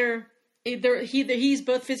think that he's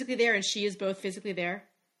both physically there and she is both physically there?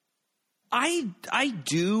 I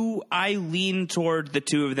do. I lean toward the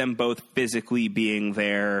 2 of them both physically being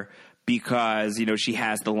there because, she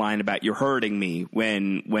has the line about "you're hurting me"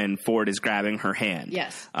 when Ford is grabbing her hand.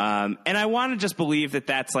 Yes. And I want to just believe that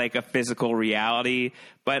that's like a physical reality,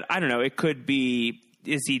 but I don't know. It could be,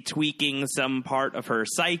 is he tweaking some part of her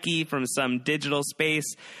psyche from some digital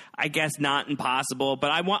space? I guess not impossible,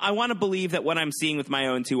 but I want to believe that what I'm seeing with my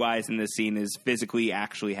own 2 eyes in this scene is physically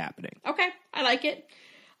actually happening. Okay. I like it.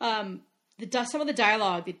 Some of the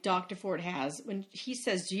dialogue that Dr. Ford has when he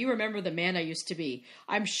says, "Do you remember the man I used to be?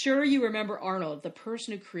 I'm sure you remember Arnold, the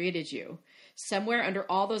person who created you. Somewhere under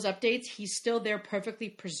all those updates, he's still there perfectly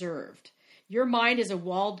preserved. Your mind is a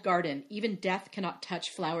walled garden. Even death cannot touch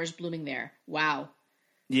flowers blooming there. Wow.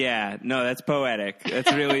 Yeah, no, that's poetic. That's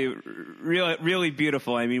really, really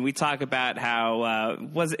beautiful. I mean, we talk about how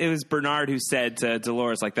it was Bernard who said to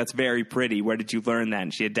Dolores, like, "That's very pretty. Where did you learn that?"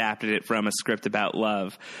 And she adapted it from a script about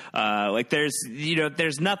love.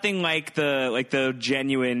 There's nothing like the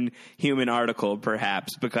genuine human article,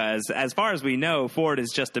 perhaps, because as far as we know, Ford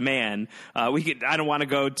is just a man. I don't want to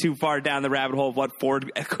go too far down the rabbit hole of what Ford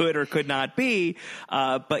could or could not be,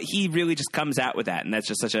 but he really just comes out with that, and that's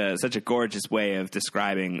just such a gorgeous way of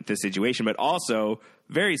describing the situation, but also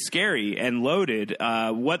very scary and loaded.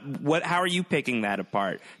 How are you picking that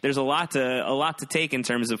apart? There's a lot to take in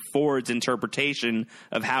terms of Ford's interpretation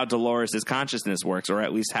of how Dolores' consciousness works, or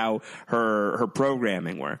at least how her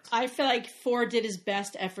programming works. I feel like Ford did his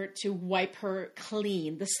best effort to wipe her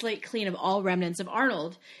clean, the slate clean of all remnants of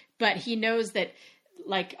Arnold, but he knows that,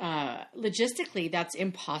 like, logistically, that's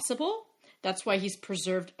impossible. That's why he's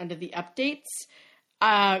preserved under the updates.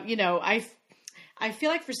 I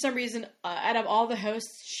feel like for some reason, out of all the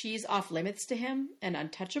hosts, she's off limits to him and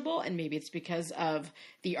untouchable. And maybe it's because of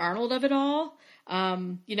the Arnold of it all.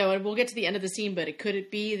 And we'll get to the end of the scene, but could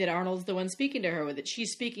it be that Arnold's the one speaking to her, or that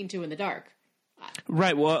she's speaking to in the dark?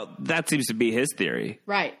 Right. Well, that seems to be his theory.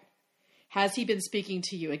 Right. Has he been speaking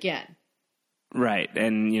to you again? Right.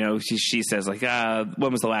 And, she says, like,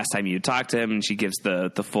 when was the last time you talked to him? And she gives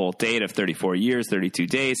the full date of 34 years, 32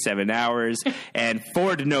 days, 7 hours. And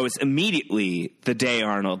Ford knows immediately the day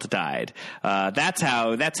Arnold died. That's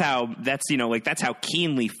how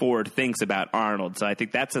keenly Ford thinks about Arnold. So I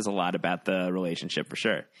think that says a lot about the relationship for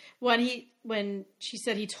sure. When she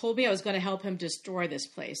said he told me I was going to help him destroy this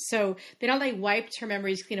place. So they not only wiped her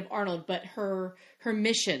memories clean of Arnold, but her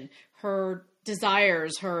mission, her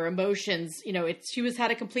desires, her emotions, she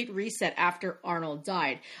had a complete reset after Arnold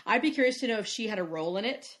died. I'd be curious to know if she had a role in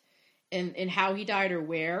it, in how he died or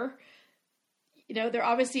where. There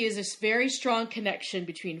obviously is this very strong connection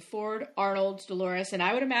between Ford, Arnold, Dolores, and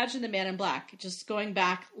I would imagine the Man in Black, just going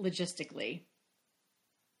back logistically.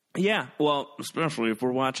 Yeah, well, especially if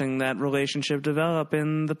we're watching that relationship develop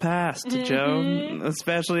in the past, Joe.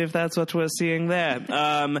 Especially if that's what we're seeing there.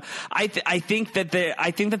 I think that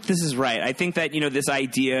this is right. I think that this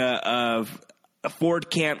idea of Ford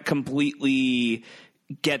can't completely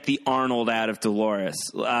get the Arnold out of Dolores,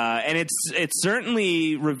 and it's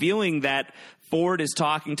certainly revealing that Ford is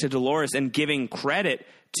talking to Dolores and giving credit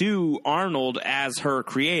to Arnold as her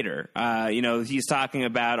creator. He's talking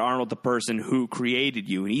about Arnold, the person who created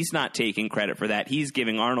you, and he's not taking credit for that. He's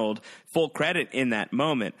giving Arnold full credit in that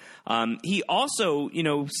moment. He also,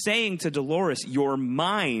 saying to Dolores, your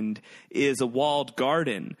mind is a walled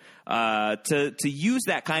garden. To use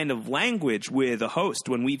that kind of language with a host,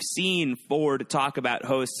 when we've seen Ford talk about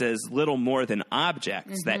hosts as little more than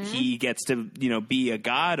objects that he gets to, be a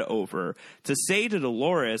god over, to say to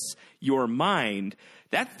Dolores, your mind,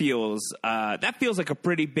 that feels like a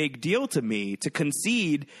pretty big deal to me, to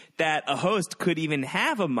concede that a host could even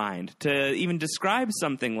have a mind, to even describe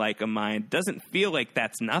something like a mind doesn't feel like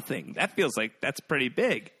that's nothing. That feels like that's pretty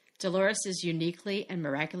big. Dolores is uniquely and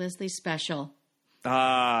miraculously special.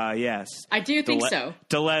 Ah, yes. I do think so.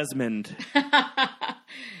 Delesmond.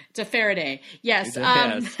 It's a Faraday. Yes.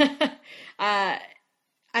 I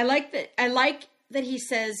like that he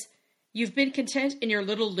says, you've been content in your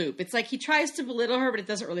little loop. It's like he tries to belittle her, but it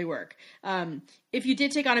doesn't really work. If you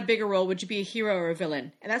did take on a bigger role, would you be a hero or a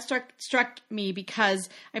villain? And that struck me because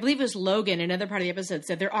I believe it was Logan in another part of the episode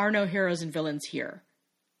said there are no heroes and villains here.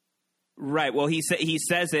 Right. Well, he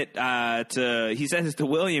says it to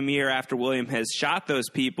William here after William has shot those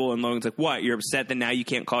people, and Logan's like, "What? You're upset that now you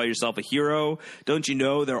can't call yourself a hero? Don't you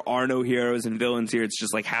know there are no heroes and villains here? It's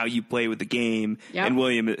just like how you play with the game." Yep. And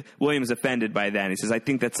William's offended by that. He says, "I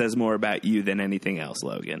think that says more about you than anything else,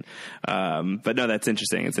 Logan." But no, that's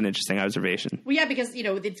interesting. It's an interesting observation. Well, yeah, because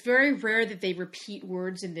it's very rare that they repeat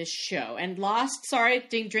words in this show. And Lost, sorry,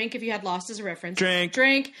 drink if you had Lost as a reference.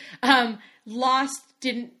 Drink. Lost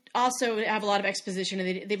didn't also have a lot of exposition,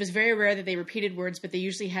 and it was very rare that they repeated words, but they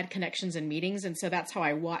usually had connections and meetings, and so that's how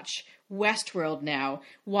I watch Westworld now.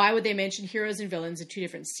 Why would they mention heroes and villains in two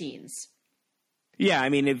different scenes? Yeah, I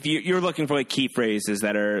mean, if you're looking for like key phrases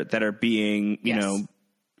that are being,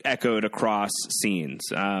 echoed across scenes.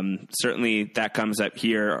 Certainly that comes up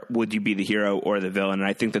here. Would you be the hero or the villain? And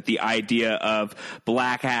I think that the idea of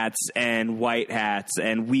black hats and white hats,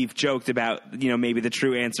 and we've joked about, maybe the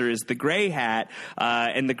true answer is the gray hat.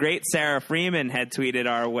 And the great Sarah Freeman had tweeted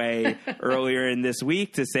our way earlier in this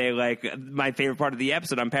week to say, like, my favorite part of the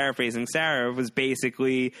episode, I'm paraphrasing Sarah, was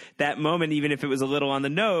basically that moment, even if it was a little on the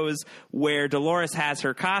nose, where Dolores has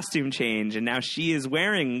her costume change and now she is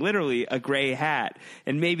wearing literally a gray hat.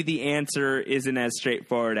 And maybe the answer isn't as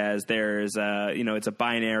straightforward as there's, it's a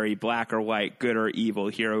binary black or white, good or evil,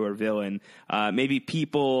 hero or villain. Maybe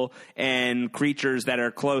people and creatures that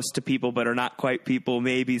are close to people but are not quite people.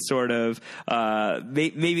 Maybe sort of,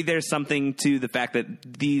 maybe there's something to the fact that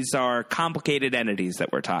these are complicated entities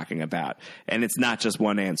that we're talking about, and it's not just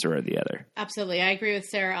one answer or the other. Absolutely, I agree with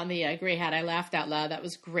Sarah on the gray hat. I laughed out loud. That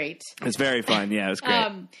was great. It's very fun. Yeah, it was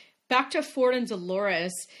great. Back to Ford and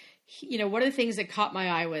Dolores. One of the things that caught my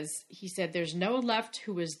eye was he said, there's no one left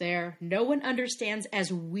who was there. No one understands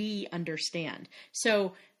as we understand.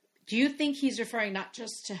 So do you think he's referring not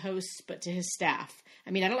just to hosts, but to his staff?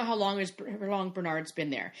 I mean, I don't know how long Bernard's been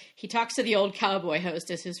there. He talks to the old cowboy host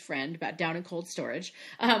as his friend about down in cold storage.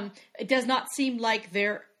 It does not seem like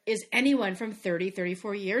there is anyone from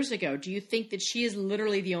 34 years ago. Do you think that she is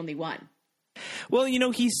literally the only one? Well,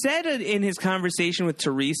 he said in his conversation with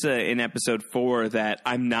Teresa in episode 4 that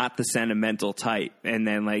I'm not the sentimental type. And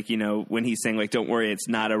then, when he's saying, don't worry, it's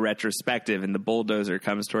not a retrospective, and the bulldozer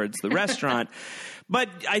comes towards the restaurant. But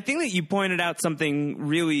I think that you pointed out something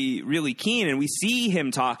really, really keen, and we see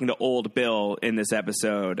him talking to Old Bill in this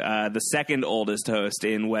episode, the second oldest host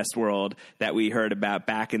in Westworld that we heard about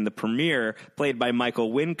back in the premiere, played by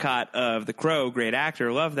Michael Wincott of The Crow, great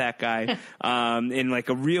actor, love that guy, in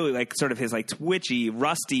a really sort of his twitchy,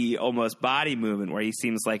 rusty, almost body movement where he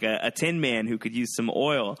seems like a tin man who could use some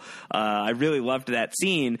oil. I really loved that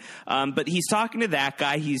scene. But he's talking to that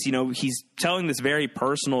guy. He's telling this very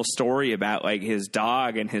personal story about his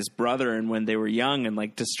dog and his brother and when they were young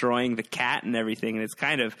and destroying the cat and everything. And it's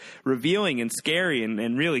kind of revealing and scary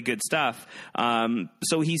and really good stuff.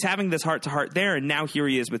 So he's having this heart to heart there. And now here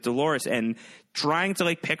he is with Dolores and trying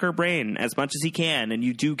to pick her brain as much as he can. And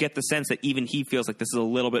you do get the sense that even he feels like this is a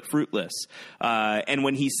little bit fruitless. And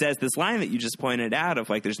when he says this line that you just pointed out of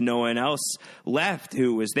there's no one else left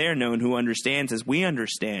who was there, no one who understands as we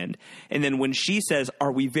understand. And then when she says,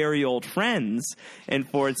 are we very old friends? And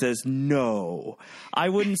Ford says, no, I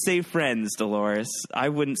wouldn't say friends, Dolores. I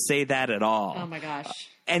wouldn't say that at all. Oh my gosh.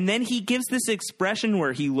 And then he gives this expression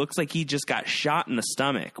where he looks like he just got shot in the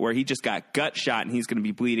stomach, where he just got gut shot and he's going to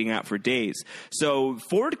be bleeding out for days. So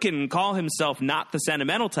Ford can call himself not the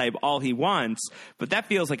sentimental type all he wants, but that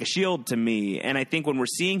feels like a shield to me. And I think when we're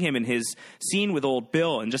seeing him in his scene with Old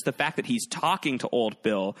Bill and just the fact that he's talking to Old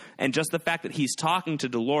Bill and just the fact that he's talking to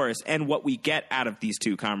Dolores and what we get out of these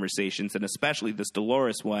two conversations, and especially this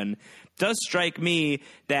Dolores one, does strike me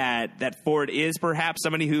that Ford is perhaps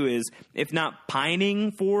somebody who is, if not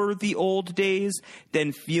pining for the old days,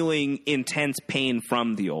 then feeling intense pain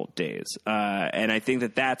from the old days. And I think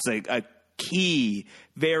that that's a key,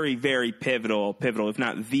 very, very pivotal, if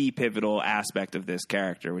not the pivotal aspect of this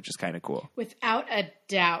character, which is kind of cool. Without a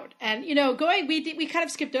doubt. And, we kind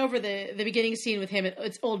of skipped over the beginning scene with him.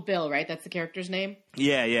 It's Old Bill, right? That's the character's name?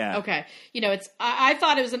 Yeah. Okay. I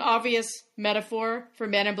thought it was an obvious metaphor for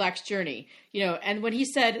Man in Black's journey, and when he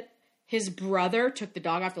said his brother took the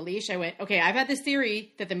dog off the leash, I went, okay, I've had this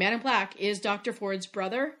theory that the Man in Black is Dr. Ford's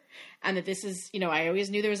brother, and that this is, I always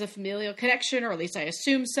knew there was a familial connection, or at least I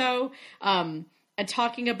assumed so. And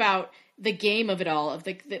talking about the game of it all, of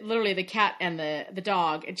literally the cat and the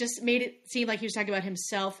dog, it just made it seem like he was talking about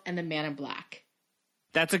himself and the Man in Black.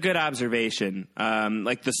 That's a good observation.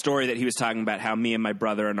 The story that he was talking about, how me and my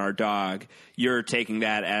brother and our dog, you're taking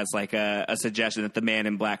that as a suggestion that the Man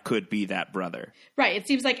in Black could be that brother. Right. It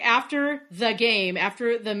seems like after the game,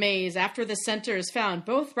 after the maze, after the center is found,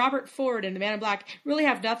 both Robert Ford and the Man in Black really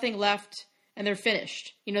have nothing left and they're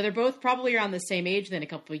finished. They're both probably around the same age within a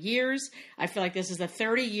couple of years. I feel like this is a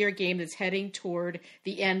 30-year game that's heading toward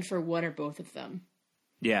the end for one or both of them.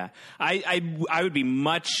 Yeah, I would be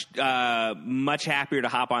much happier to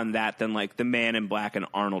hop on that than the Man in Black and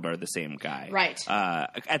Arnold are the same guy. Right.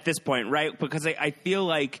 At this point, right? Because I feel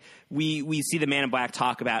like we see the Man in Black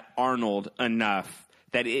talk about Arnold enough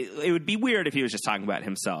that it would be weird if he was just talking about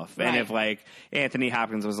himself. Right. And if Anthony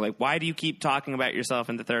Hopkins was like, why do you keep talking about yourself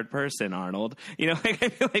in the third person, Arnold? I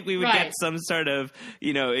feel like we would get some sort of,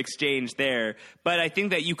 exchange there. But I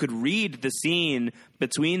think that you could read the scene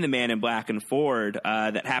between the Man in Black and Ford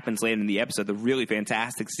that happens later in the episode, the really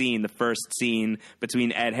fantastic scene, the first scene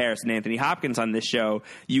between Ed Harris and Anthony Hopkins on this show,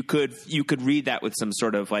 you could read that with some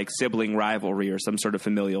sort of like sibling rivalry or some sort of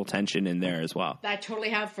familial tension in there as well. I totally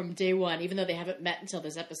have from day one, even though they haven't met until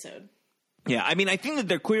this episode. Yeah, I mean, I think that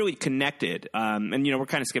they're clearly connected, and we're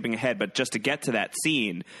kind of skipping ahead, but just to get to that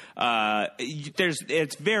scene,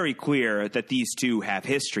 it's very clear that these two have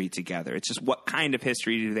history together. It's just what kind of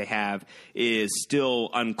history do they have is still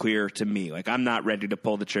unclear to me. Like, I'm not ready to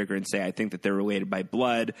pull the trigger and say I think that they're related by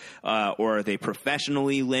blood, or are they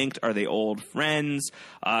professionally linked? Are they old friends?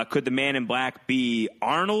 Could the Man in Black be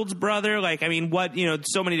Arnold's brother? Like, I mean,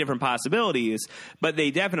 so many different possibilities, but they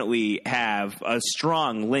definitely have a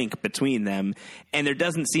strong link between them. And there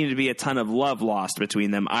doesn't seem to be a ton of love lost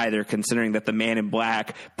between them either, considering that the Man in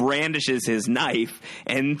Black brandishes his knife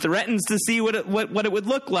and threatens to see what it would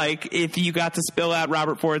look like if you got to spill out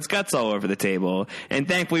Robert Ford's guts all over the table. And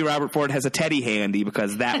thankfully, Robert Ford has a Teddy handy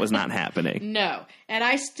because that was not happening. No, and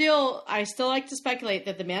I still like to speculate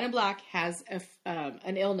that the Man in Black has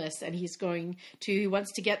an illness, and he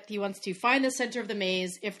wants to find the center of the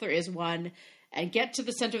maze if there is one, and get to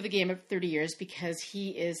the center of the game of 30 years because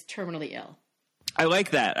he is terminally ill. I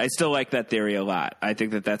like that. I still like that theory a lot. I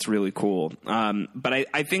think that that's really cool. But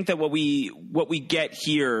I think that what we get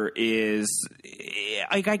here is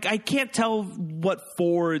I can't tell what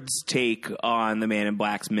Ford's take on the Man in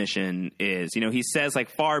Black's mission is. He says, like,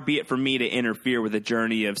 far be it from me to interfere with a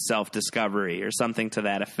journey of self-discovery or something to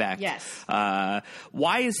that effect. Yes.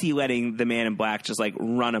 Why is he letting the Man in Black just, like,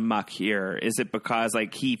 run amok here? Is it because,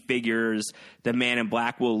 like, he figures the Man in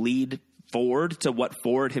Black will lead Ford to what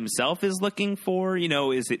Ford himself is looking for?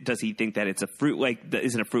 Does he think that is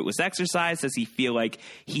it a fruitless exercise? Does he feel like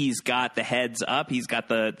he's got the heads up? He's got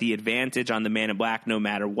the advantage on the Man in Black no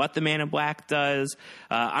matter what the Man in Black does?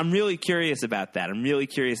 I'm really curious about that. I'm really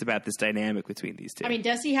curious about this dynamic between these two. I mean,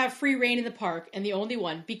 does he have free reign in the park and the only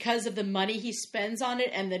one because of the money he spends on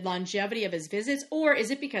it and the longevity of his visits? Or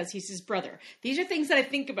is it because he's his brother? These are things that I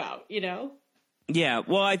think about, Yeah,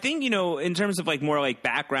 well, I think, in terms of like more like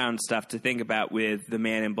background stuff to think about with the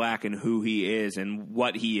Man in Black and who he is and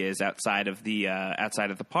what he is outside of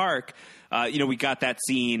the park, we got that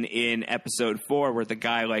scene in episode 4 where the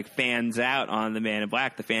guy like fans out on the Man in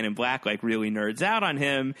Black. The Man in Black like really nerds out on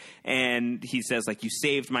him, and he says like, "You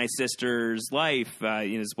saved my sister's life."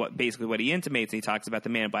 Is basically what he intimates. And he talks about the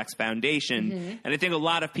Man in Black's foundation, and I think a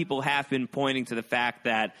lot of people have been pointing to the fact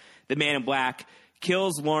that the Man in Black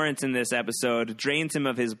kills Lawrence in this episode, drains him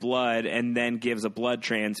of his blood, and then gives a blood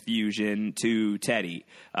transfusion to Teddy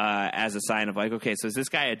as a sign of like, okay, so is this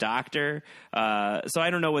guy a doctor? So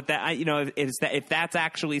I don't know what that, if that's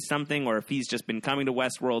actually something, or if he's just been coming to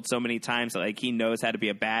Westworld so many times that like he knows how to be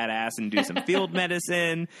a badass and do some field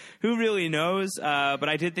medicine. Who really knows? But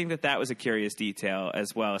I did think that was a curious detail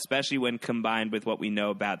as well, especially when combined with what we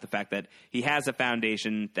know about the fact that he has a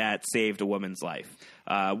foundation that saved a woman's life.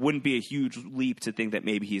 Wouldn't be a huge leap to think that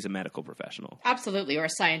maybe he's a medical professional. Absolutely, or a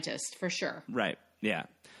scientist, for sure. Right, yeah.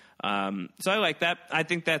 So I like that. I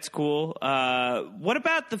think that's cool. What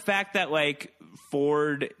about the fact that, like,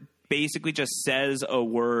 Ford basically just says a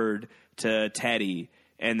word to Teddy,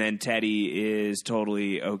 and then Teddy is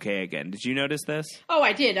totally okay again? Did you notice this? Oh,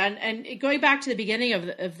 I did. And going back to the beginning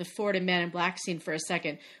of the Ford and Man in Black scene for a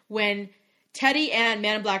second, when Teddy and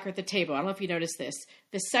Man in Black are at the table. I don't know if you noticed this.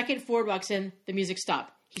 The second Ford walks in, the music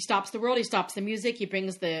stopped. He stops the world. He stops the music. He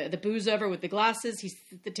brings the booze over with the glasses. He's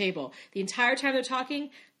at the table. The entire time they're talking,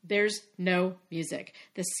 there's no music.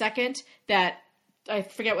 The second that, I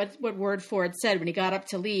forget what word Ford said when he got up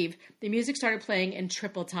to leave, the music started playing in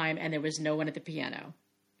triple time, and there was no one at the piano.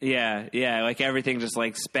 Yeah, like everything just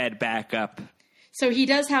like sped back up. So he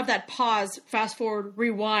does have that pause, fast forward,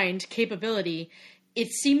 rewind capability. It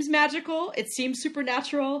seems magical. It seems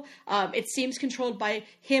supernatural. It seems controlled by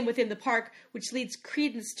him within the park, which leads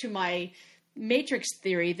credence to my Matrix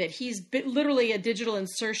theory that he's literally a digital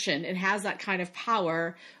insertion and has that kind of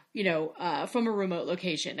power, from a remote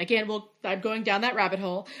location. Again, I'm going down that rabbit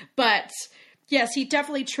hole. But yes, he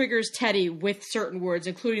definitely triggers Teddy with certain words,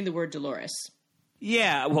 including the word Dolores.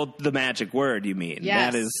 Yeah, well, the magic word, you mean.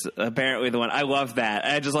 Yes. That is apparently the one. I love that.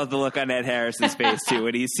 I just love the look on Ed Harris's face, too,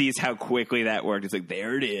 when he sees how quickly that worked. He's like,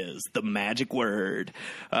 there it is, the magic word.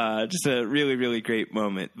 Just a really, really great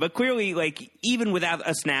moment. But clearly, like, even without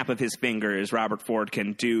a snap of his fingers, Robert Ford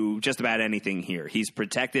can do just about anything here. He's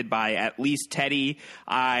protected by at least Teddy.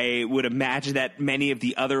 I would imagine that many of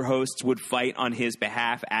the other hosts would fight on his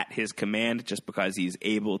behalf at his command just because he's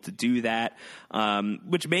able to do that,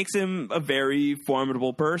 which makes him a very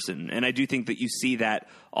formidable person. And I do think that you see that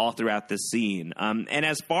all throughout this scene. And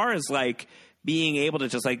as far as like being able to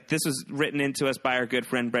just like, this was written into us by our good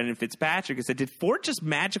friend Brendan Fitzpatrick. It said, did Ford just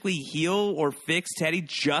magically heal or fix Teddy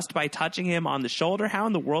just by touching him on the shoulder? How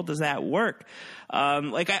in the world does that work?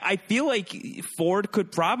 I feel like Ford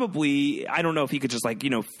could probably, I don't know if he could just like,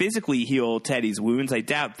 physically heal Teddy's wounds. I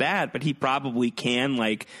doubt that, but he probably can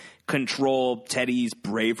like control Teddy's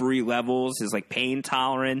bravery levels, his like pain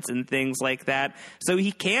tolerance and things like that. So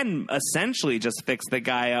he can essentially just fix the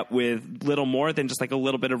guy up with little more than just like a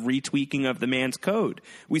little bit of retweaking of the man's code.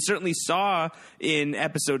 We certainly saw in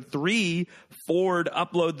episode 3 Ford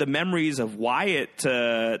upload the memories of Wyatt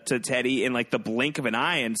to Teddy in like the blink of an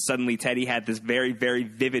eye, and suddenly Teddy had this very, very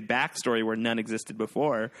vivid backstory where none existed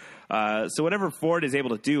before. So whatever Ford is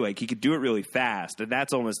able to do, like he could do it really fast, and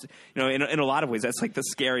that's almost, in a lot of ways, that's like the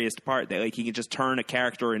scariest part. That like he can just turn a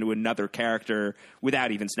character into another character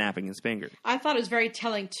without even snapping his finger. I thought it was very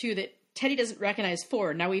telling too that Teddy doesn't recognize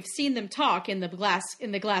Ford. Now we've seen them talk in the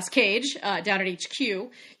glass cage down at HQ.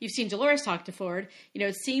 You've seen Dolores talk to Ford.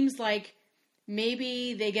 It seems like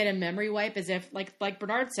maybe they get a memory wipe, as if like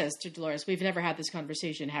Bernard says to Dolores, "We've never had this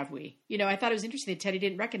conversation, have we?" I thought it was interesting that Teddy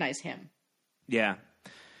didn't recognize him. Yeah.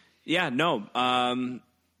 Yeah, no.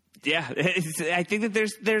 Yeah, I think that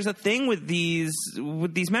there's a thing with these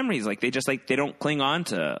memories. Like they don't cling on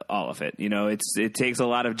to all of it. It takes a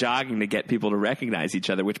lot of jogging to get people to recognize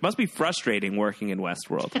each other, which must be frustrating working in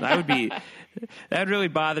Westworld. That would really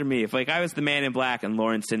bother me if like I was the Man in Black and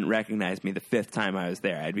Lawrence didn't recognize me the 5th time I was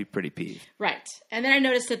there. I'd be pretty peeved. Right. And then I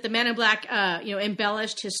noticed that the Man in Black,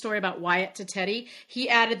 embellished his story about Wyatt to Teddy. He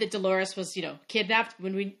added that Dolores was, kidnapped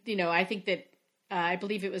when we, I think that. I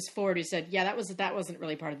believe it was Ford who said, yeah, that wasn't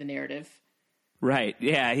really part of the narrative. Right.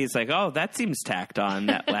 Yeah. He's like, oh, that seems tacked on,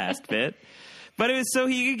 that last bit. But it was so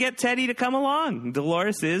he could get Teddy to come along.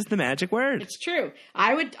 Dolores is the magic word. It's true.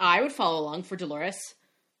 I would follow along for Dolores.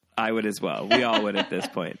 I would as well. We all would at this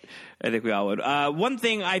point. I think we all would. One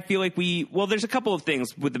thing I feel like there's a couple of things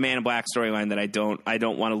with the Man in Black storyline that I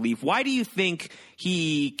don't want to leave. Why do you think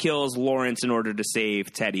he kills Lawrence in order to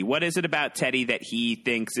save Teddy? What is it about Teddy that he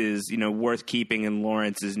thinks is, worth keeping, and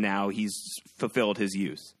Lawrence is now he's fulfilled his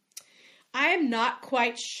use? I am not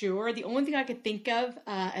quite sure. The only thing I could think of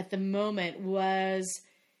at the moment was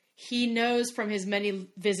he knows from his many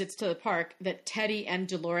visits to the park that Teddy and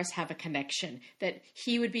Dolores have a connection, that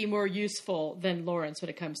he would be more useful than Lawrence when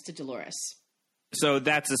it comes to Dolores. So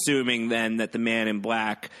that's assuming then that the Man in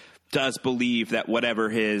Black does believe that whatever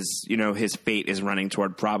his fate is running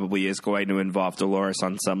toward probably is going to involve Dolores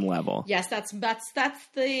on some level. Yes, that's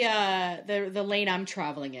the lane I'm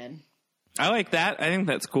traveling in. I like that. I think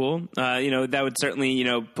that's cool. That would certainly,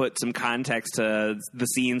 put some context to the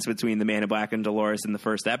scenes between the Man in Black and Dolores in the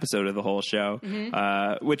first episode of the whole show,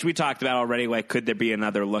 which we talked about already. Like, could there be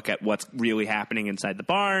another look at what's really happening inside the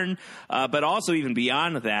barn? But also even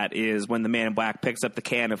beyond that is when the Man in Black picks up the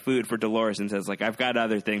can of food for Dolores and says, like, I've got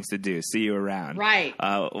other things to do. See you around. Right.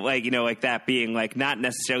 Like that being like not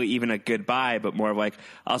necessarily even a goodbye, but more of like,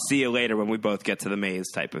 I'll see you later when we both get to the maze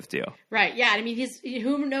type of deal. Right. Yeah. I mean,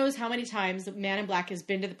 who knows how many times the Man in Black has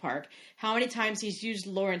been to the park, how many times he's used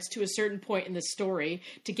Lawrence to a certain point in the story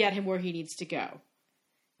to get him where he needs to go.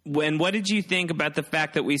 What did you think about the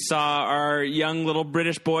fact that we saw our young little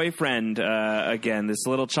British boyfriend again, this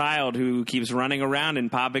little child who keeps running around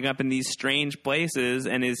and popping up in these strange places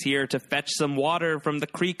and is here to fetch some water from the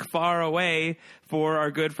creek far away for our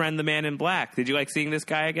good friend, the Man in Black? Did you like seeing this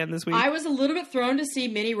guy again this week? I was a little bit thrown to see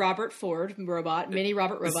Mini Robert Robot.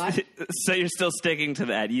 So you're still sticking to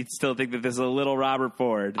that? You still think that this is a little Robert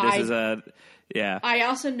Ford? Yeah. I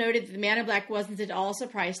also noted that the Man in Black wasn't at all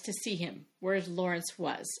surprised to see him, whereas Lawrence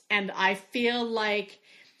was. And I feel like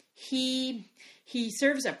he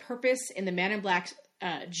serves a purpose in the Man in Black's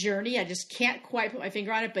journey. I just can't quite put my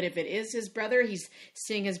finger on it, but if it is his brother, he's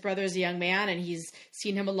seeing his brother as a young man, and he's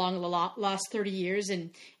seen him along the last 30 years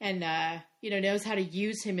and knows how to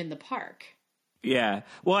use him in the park. Yeah.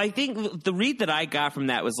 Well, I think the read that I got from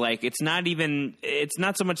that was like, it's not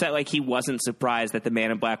so much that like he wasn't surprised that the Man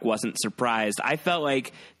in Black wasn't surprised. I felt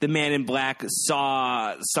like the Man in Black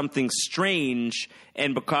saw something strange,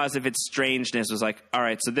 and because of its strangeness was like, all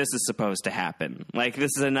right, so this is supposed to happen. Like, this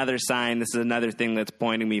is another sign. This is another thing that's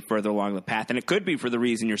pointing me further along the path. And it could be for the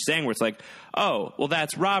reason you're saying, where it's like, oh, well,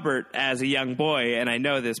 that's Robert as a young boy, and I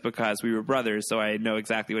know this because we were brothers, so I know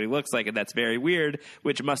exactly what he looks like, and that's very weird,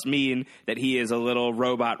 which must mean that he is a little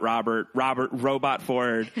robot robot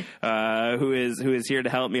Ford, who is here to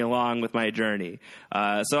help me along with my journey.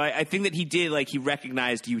 So I think that he did, like, he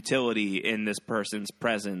recognized utility in this person's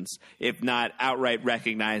presence, if not outright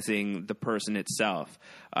recognizing the person itself.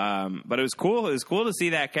 But it was cool. It was cool to see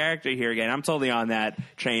that character here again. I'm totally on that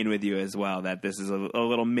train with you as well, that this is a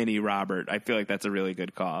little mini Robert. I feel like that's a really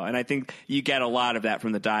good call. And I think you get a lot of that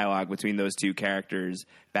from the dialogue between those two characters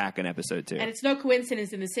back in episode 2. And it's no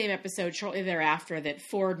coincidence in the same episode shortly thereafter that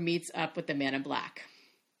Ford meets up with the Man in Black.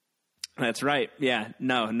 That's right. Yeah.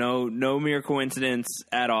 No mere coincidence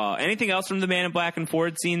at all. Anything else from the Man in Black and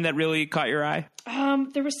Ford scene that really caught your eye?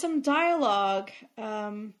 There was some dialogue.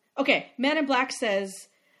 Okay. Man in Black says,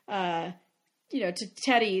 to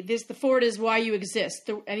Teddy, the Ford is why you exist.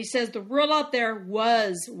 And he says, the world out there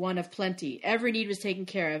was one of plenty. Every need was taken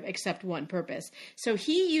care of except one purpose. So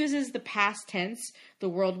he uses the past tense, the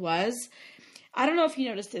world was. I don't know if you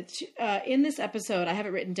noticed it. In this episode, I have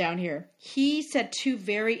it written down here. He said 2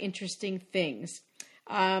 very interesting things.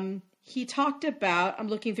 He talked about, I'm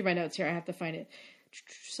looking through my notes here. I have to find it.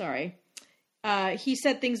 Sorry. He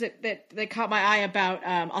said things that caught my eye about,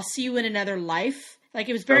 I'll see you in another life. Like,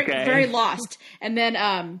 it was very lost. And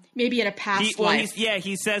then maybe in a past life.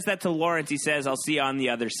 He says that to Lawrence. He says, I'll see you on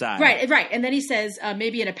the other side. Right. And then he says,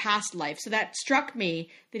 maybe in a past life. So that struck me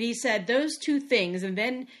that he said those 2 things. And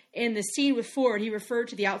then in the scene with Ford, he referred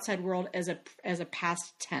to the outside world as a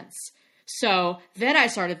past tense. So then I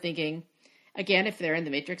started thinking, again, if they're in the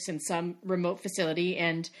Matrix in some remote facility.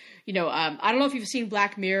 And, I don't know if you've seen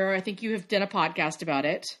Black Mirror. I think you have done a podcast about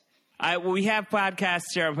it. We have podcasts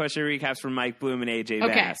here on Pusher Recaps from Mike Bloom and AJ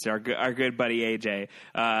Bass, our good buddy AJ.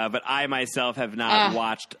 But I myself have not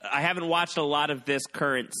watched. I haven't watched a lot of this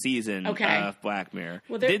current season of Black Mirror.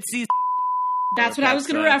 Well, did see. That's what I was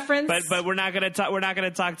going to reference. But we're not going to talk. We're not going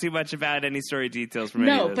to talk too much about any story details from.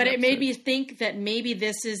 No, but it made me think that maybe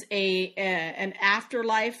this is an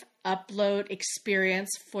afterlife upload experience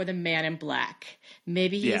for the Man in Black.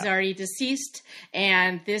 Maybe he's already deceased,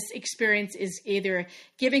 and this experience is either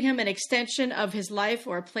giving him an extension of his life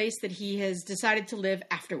or a place that he has decided to live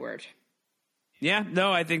afterward. Yeah,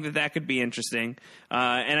 no, I think that could be interesting,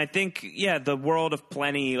 and I think the world of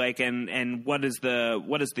plenty, like, and what is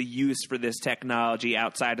the use for this technology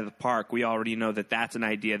outside of the park? We already know that that's an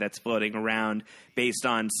idea that's floating around based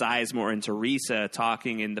on Sizemore and Teresa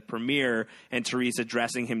talking in the premiere, and Teresa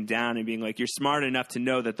dressing him down and being like, "You're smart enough to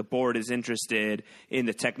know that the board is interested in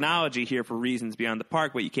the technology here for reasons beyond the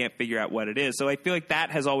park, but you can't figure out what it is." So I feel like that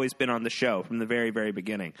has always been on the show from the very, very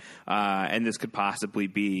beginning, and this could possibly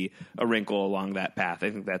be a wrinkle along that path.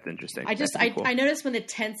 I think that's interesting. I notice when the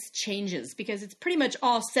tense changes, because it's pretty much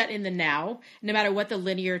all set in the now, no matter what the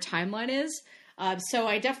linear timeline is. So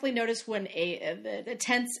I definitely notice when the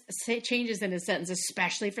tense changes in a sentence,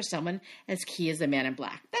 especially for someone as key as the Man in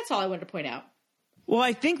Black. That's all I wanted to point out. Well,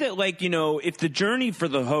 I think that, like, if the journey for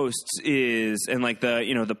the hosts is, and like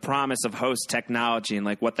the promise of host technology and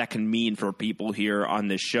like what that can mean for people here on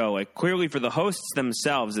this show, like clearly for the hosts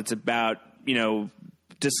themselves, it's about,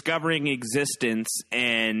 discovering existence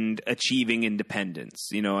and achieving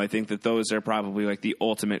independence. I think that those are probably like the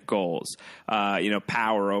ultimate goals,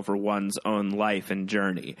 power over one's own life and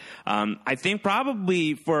journey. I think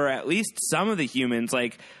probably for at least some of the humans,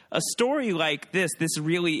 like a story like this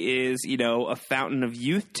really is, a fountain of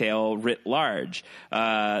youth tale writ large.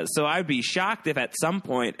 So I'd be shocked if at some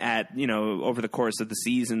point over the course of the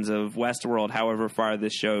seasons of Westworld, however far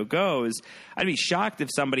this show goes, I'd be shocked if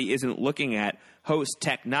somebody isn't looking at host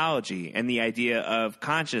technology and the idea of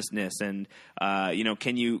consciousness and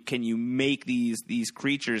can you make these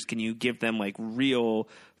creatures, can you give them like real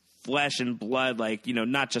flesh and blood, like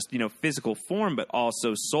not just physical form, but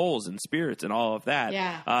also souls and spirits and all of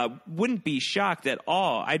that. Wouldn't be shocked at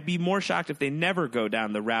all. I'd be more shocked if they never go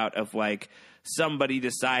down the route of like somebody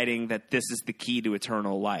deciding that this is the key to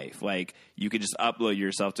eternal life. Like you could just upload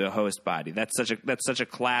yourself to a host body. That's such a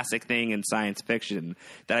classic thing in science fiction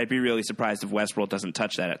that I'd be really surprised if Westworld doesn't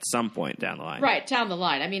touch that at some point down the line. Right, down the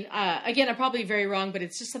line. I mean, again, I'm probably very wrong, but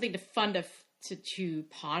it's just something to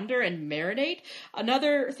ponder and marinate.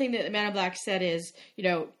 Another thing that the Man in Black said is,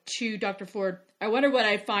 to Dr. Ford, I wonder what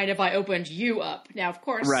I'd find if I opened you up. Now, of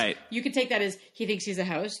course, you could take that as he thinks he's a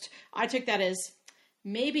host. I took that as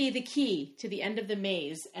maybe the key to the end of the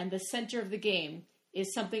maze and the center of the game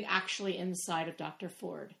is something actually inside of Dr.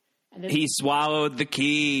 Ford. And he swallowed the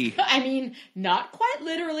key. I mean, not quite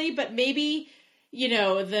literally, but maybe,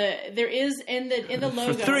 there is in the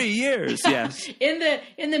logo for 3 years. Yes.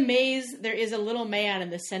 in the maze, there is a little man in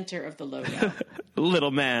the center of the logo. Little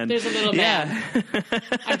man. There's a little man.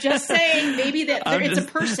 I'm just saying, maybe that it's a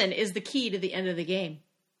person is the key to the end of the game.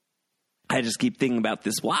 I just keep thinking about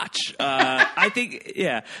this watch. I think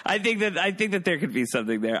that there could be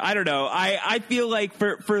something there. I don't know. I feel like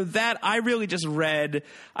for that, I really just read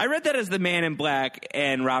that as the Man in Black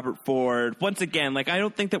and Robert Ford. Once again, like, I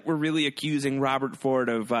don't think that we're really accusing Robert Ford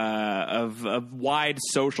of wide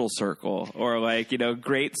social circle or, like, you know,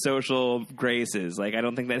 great social graces. Like, I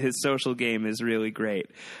don't think that his social game is really great.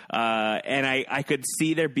 And I could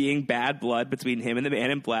see there being bad blood between him and the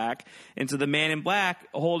Man in Black. And so the Man in Black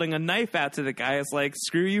holding a knife out to the guy is like,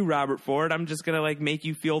 screw you, Robert Ford. I'm just going to, like, make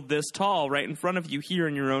you feel this tall right in front of you here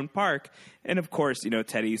in your own park. And of course, you know,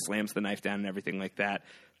 Teddy slams the knife down and everything like that.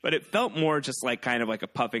 But it felt more just like kind of like a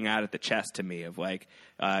puffing out at the chest to me of like,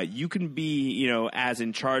 you can be, you know, as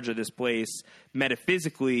in charge of this place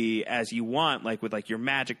metaphysically as you want, like with like your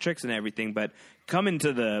magic tricks and everything. But come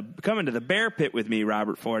into the bear pit with me,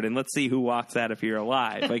 Robert Ford, and let's see who walks out of here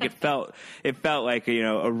alive. Like it felt like, you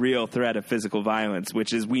know, a real threat of physical violence,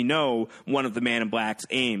 which is, we know, one of the Man in Black's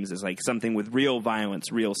aims is like something with real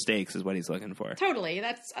violence, real stakes is what he's looking for. Totally.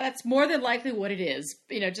 That's more than likely what it is.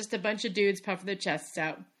 You know, just a bunch of dudes puffing their chests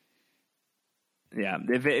out. Yeah,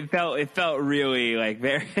 it felt really like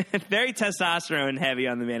very very testosterone heavy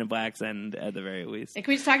on the Man in Black's end at the very least. And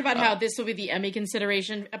can we just talk about how this will be the Emmy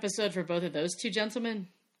consideration episode for both of those two gentlemen?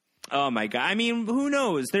 Oh my God. I mean, who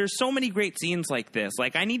knows? There's so many great scenes like this.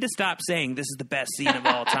 Like, I need to stop saying this is the best scene of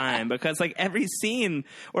all time because, like, every scene,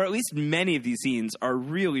 or at least many of these scenes, are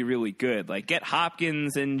really, really good. Like, get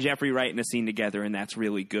Hopkins and Jeffrey Wright in a scene together, and that's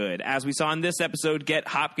really good. As we saw in this episode, get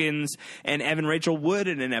Hopkins and Evan Rachel Wood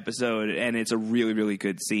in an episode, and it's a really, really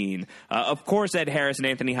good scene. Of course, Ed Harris and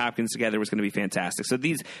Anthony Hopkins together was going to be fantastic. So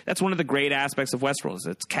that's one of the great aspects of Westworld, is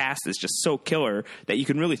its cast is just so killer that you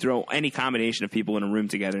can really throw any combination of people in a room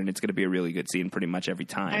together, and it's going to be a really good scene pretty much every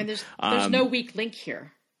time. I mean, there's no weak link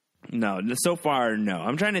here. No, so far, no.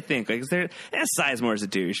 I'm trying to think. Like, Sizemore's a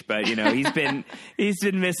douche, but, you know, he's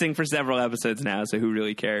been missing for several episodes now, so who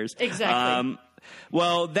really cares? Exactly.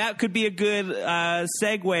 Well, that could be a good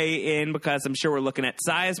segue in, because I'm sure we're looking at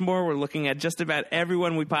Sizemore. We're looking at just about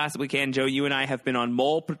everyone we possibly can. Joe, you and I have been on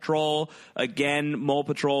Mole Patrol. Again, Mole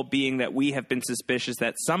Patrol being that we have been suspicious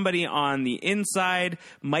that somebody on the inside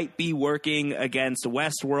might be working against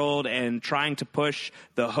Westworld and trying to push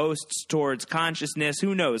the hosts towards consciousness.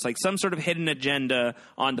 Who knows? Like some sort of hidden agenda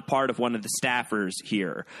on the part of one of the staffers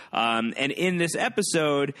here. And in this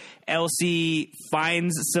episode, Elsie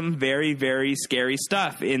finds some very, very scary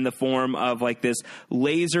stuff in the form of like this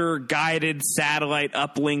laser guided satellite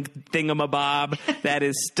uplink thingamabob that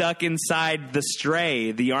is stuck inside the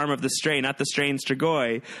Stray, the arm of the Stray, not the Strange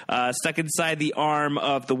Strigoi, stuck inside the arm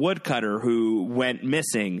of the woodcutter who went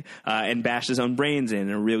missing and bashed his own brains in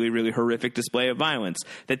a really, really horrific display of violence.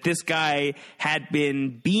 That this guy had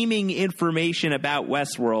been beaming information about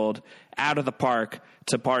Westworld out of the park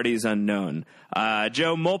to parties unknown.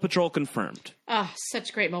 Joe, Mole Patrol confirmed. Oh,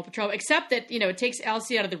 such great Mole Patrol. Except that, you know, it takes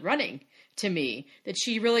Elsie out of the running to me, that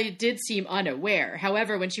she really did seem unaware.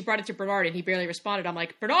 However, when she brought it to Bernard and he barely responded, I'm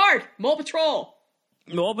like, Bernard, Mole Patrol.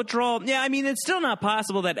 Mole Patrol, yeah, I mean, it's still not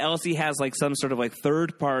possible that Elsie has, like, some sort of, like,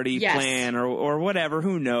 third-party plan or whatever,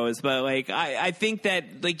 who knows, but, like, I think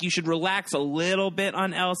that, like, you should relax a little bit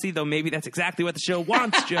on Elsie, though maybe that's exactly what the show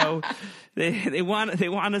wants, Joe. They want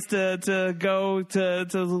us to go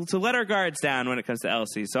to let our guards down when it comes to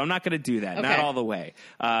Elsie, so I'm not going to do that, not all the way.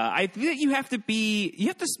 I think that you have to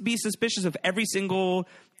be suspicious of every single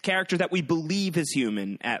character that we believe is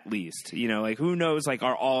human, at least. You know, like, who knows, like,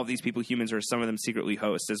 are all of these people humans, or are some of them secretly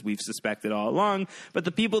hosts, as we've suspected all along? But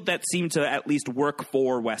the people that seem to at least work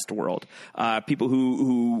for Westworld, people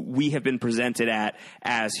who we have been presented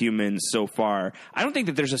as humans so far, I don't think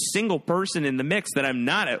that there's a single person in the mix that I'm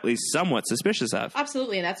not at least somewhat suspicious of.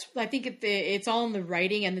 Absolutely, and I think it's all in the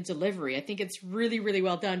writing and the delivery. I think it's really, really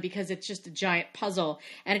well done, because it's just a giant puzzle,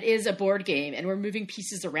 and it is a board game, and we're moving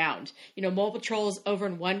pieces around. You know, Mole Patrol is over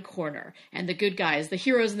in one corner, and the good guys, the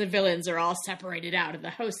heroes and the villains, are all separated out, and the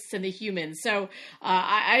hosts and the humans. So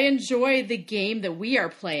I enjoy the game that we are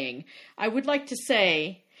playing. I would like to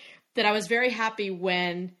say that I was very happy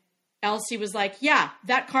when Elsie was like, yeah,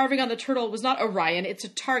 that carving on the turtle was not Orion, it's a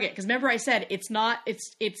target. Because remember I said it's not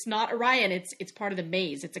Orion, it's part of the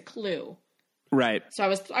maze, it's a clue. Right. So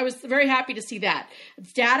I was very happy to see that.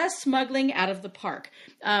 Data smuggling out of the park.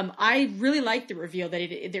 I really like the reveal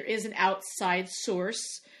that there is an outside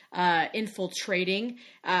source infiltrating.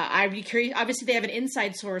 I'd be curious. Obviously, they have an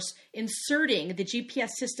inside source inserting the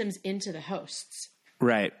GPS systems into the hosts.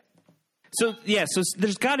 Right. So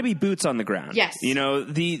there's got to be boots on the ground. Yes. You know,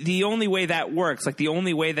 the only way that works, like the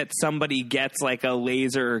only way that somebody gets like a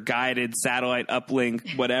laser guided satellite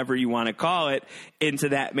uplink, whatever you want to call it, into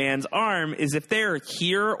that man's arm is if they're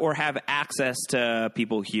here or have access to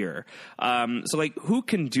people here. So like, who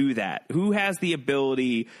can do that? Who has the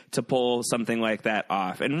ability to pull something like that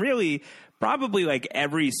off? And really, probably like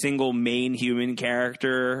every single main human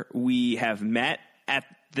character we have met at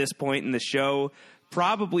this point in the show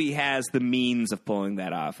probably has the means of pulling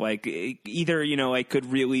that off. Like either, you know, I could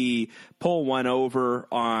really pull one over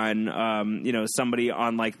on, you know, somebody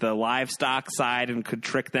on like the livestock side and could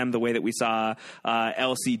trick them the way that we saw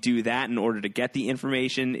Elsie do that in order to get the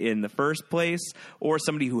information in the first place, or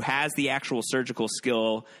somebody who has the actual surgical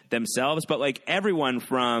skill themselves. But like everyone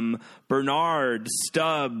from Bernard,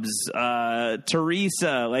 Stubbs,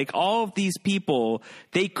 Teresa, like all of these people,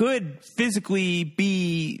 they could physically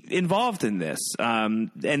be involved in this.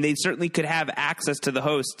 And they certainly could have access to the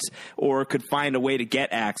hosts or could find a way to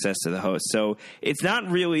get access to the hosts. So it's not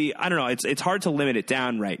really, I don't know, it's hard to limit it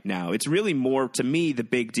down right now. It's really more, to me, the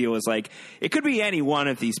big deal is like, it could be any one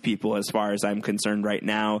of these people as far as I'm concerned right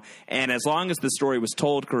now. And as long as the story was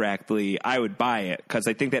told correctly, I would buy it. Because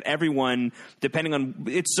I think that everyone, depending on,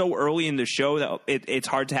 it's so early in the show that it's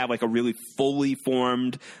hard to have like a really fully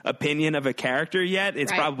formed opinion of a character yet.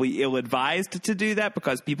 It's probably ill-advised to do that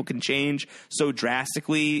because people can change so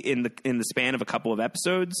drastically in the span of a couple of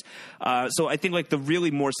episodes. So I think like the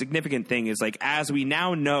really more significant thing is like, as we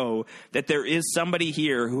now know that there is somebody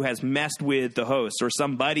here who has messed with the host, or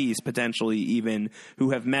some buddies potentially even who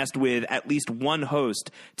have messed with at least one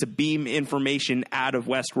host to beam information out of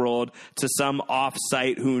Westworld to some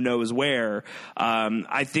off-site who knows where.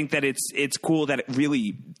 I think that it's cool that it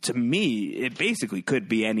really, to me, it basically could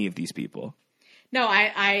be any of these people. No,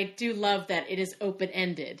 I do love that it is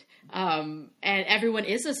open-ended, and everyone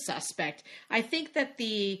is a suspect. I think that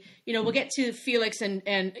we'll get to Felix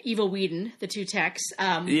and Eva Whedon, the two techs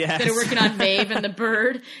that are working on Maeve and the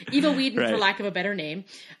bird. Eva Whedon, for lack of a better name.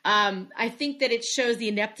 I think that it shows the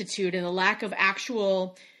ineptitude and the lack of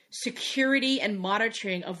actual security and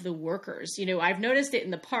monitoring of the workers. You know, I've noticed it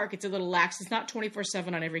in the park. It's a little lax. It's not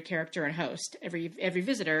 24/7 on every character and host, every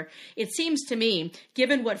visitor. It seems to me,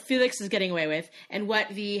 given what Felix is getting away with and what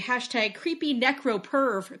the hashtag creepy necro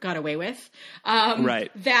perv got away with,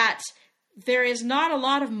 that there is not a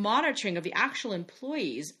lot of monitoring of the actual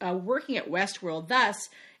employees working at Westworld. Thus,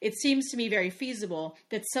 it seems to me very feasible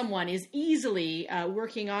that someone is easily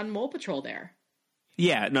working on Mole Patrol there.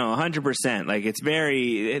 Yeah, no, 100%. Like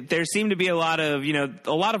there seem to be a lot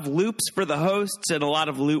of loops for the hosts and a lot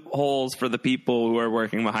of loopholes for the people who are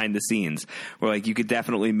working behind the scenes, where like you could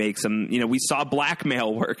definitely make some, we saw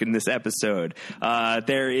blackmail work in this episode.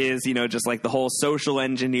 There is, just like the whole social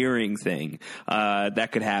engineering thing,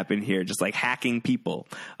 that could happen here, just like hacking people.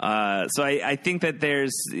 So I think that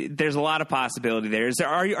there's a lot of possibility there.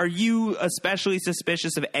 Are you especially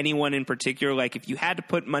suspicious of anyone in particular? Like if you had to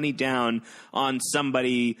put money down on somebody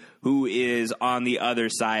who is on the other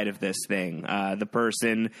side of this thing, the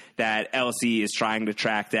person that Elsie is trying to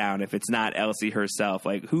track down, if it's not Elsie herself,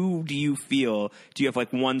 like who do you have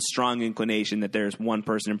like one strong inclination that there's one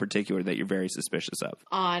person in particular that you're very suspicious of?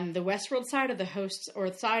 On the Westworld side, or the hosts or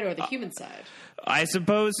the human side? I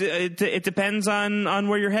suppose it depends on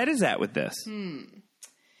where your head is at with this.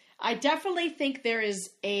 I definitely think there's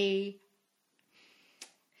a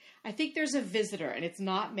visitor, and it's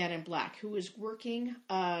not Man in Black, who is working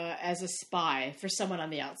as a spy for someone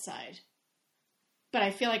on the outside. But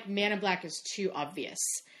I feel like Man in Black is too obvious.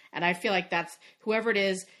 And I feel like that's whoever it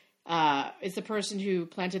is the person who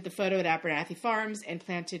planted the photo at Abernathy Farms and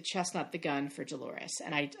planted Chestnut the gun for Dolores.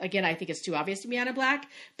 And I think it's too obvious to be Man in Black,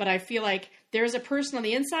 but I feel like there's a person on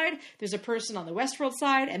the inside, there's a person on the Westworld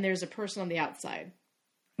side, and there's a person on the outside.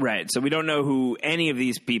 Right, so we don't know who any of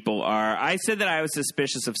these people are. I said that I was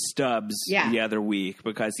suspicious of Stubbs the other week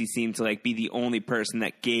because he seemed to like be the only person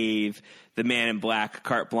that gave the Man in Black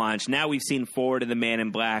carte blanche. Now we've seen Ford and the Man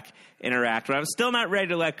in Black interact, but I'm still not ready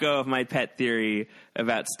to let go of my pet theory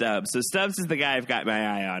about Stubbs. So Stubbs is the guy I've got my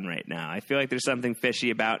eye on right now. I feel like there's something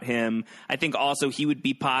fishy about him. I think also he would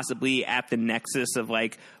be possibly at the nexus of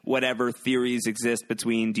like whatever theories exist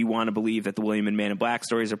between, do you want to believe that the William and Man in Black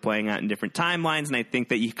stories are playing out in different timelines? And I think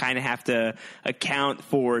that you kind of have to account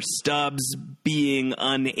for Stubbs being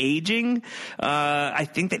unaging. I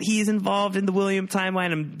think that he's involved in the William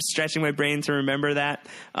timeline. I'm stretching my brain to remember that.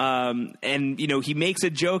 And he makes a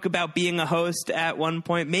joke about being a host at one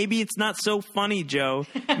point. Maybe it's not so funny, Joe.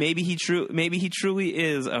 Maybe he truly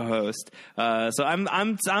is a host. So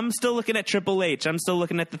I'm still looking at Triple H. I'm still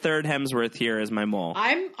looking at the third Hemsworth here as my mole.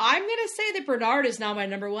 I'm going to say that Bernard is now my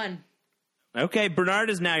number one. Okay, Bernard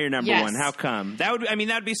is now your number Yes. one. How come? That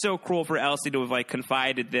would be so cruel for Elsie to have like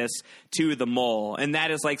confided this to the mole, and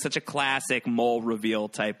that is like such a classic mole reveal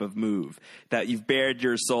type of move, that you've bared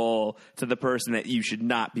your soul to the person that you should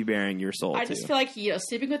not be bearing your soul to. I just feel like,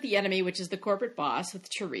 sleeping with the enemy, which is the corporate boss with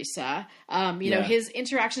Teresa, Yeah. his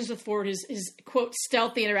interactions with Ford, his quote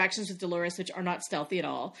stealthy interactions with Dolores, which are not stealthy at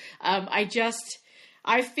all.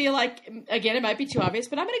 I feel like, again, it might be too obvious,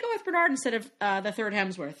 but I'm going to go with Bernard instead of the third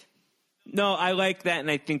Hemsworth. No, I like that,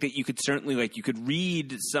 and I think that you could certainly, like, you could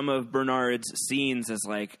read some of Bernard's scenes as,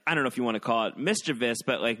 like, I don't know if you want to call it mischievous,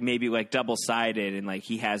 but, like, maybe, like, double-sided, and, like,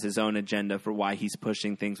 he has his own agenda for why he's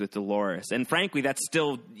pushing things with Dolores. And, frankly, that's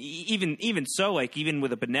still, even so, like, even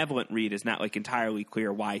with a benevolent read, is not, like, entirely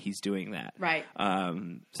clear why he's doing that. Right.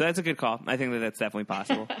 So that's a good call. I think that that's definitely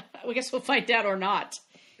possible. I guess we'll find out or not.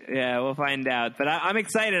 Yeah, we'll find out. But I'm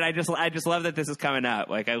excited. I just love that this is coming out.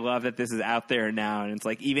 Like, I love that this is out there now, and it's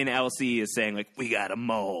like even Elsie is saying, like, we got a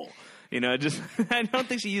mole. Just I don't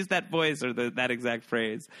think she used that voice or that exact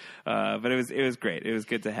phrase, but it was great. It was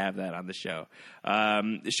good to have that on the show.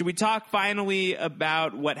 Should we talk finally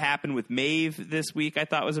about what happened with Maeve this week? I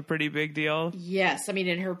thought was a pretty big deal. Yes,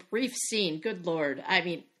 in her brief scene, good Lord.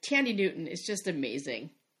 Thandie Newton is just amazing.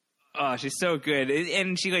 Oh, she's so good.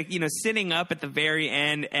 And she, like, sitting up at the very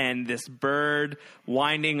end and this bird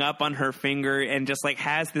winding up on her finger and just, like,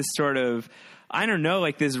 has this sort of, I don't know,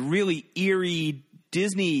 like this really eerie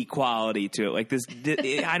Disney quality to it. Like this,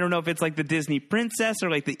 I don't know if it's like the Disney princess or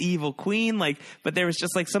like the evil queen, like, but there was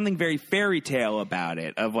just like something very fairy tale about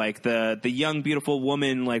it, of like the young, beautiful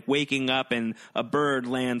woman, like waking up and a bird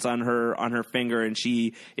lands on her finger and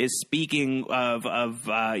she is speaking of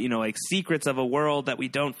like secrets of a world that we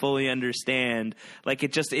don't fully understand. Like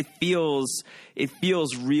it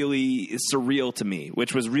feels really surreal to me,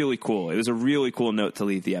 which was really cool. It was a really cool note to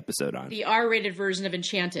leave the episode on. The R-rated version of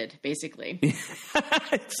Enchanted, basically.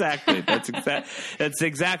 Exactly. That's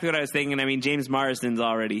exactly what I was thinking. James Marsden's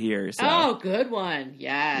already here. So. Oh, good one.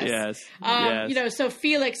 Yes. Yes. So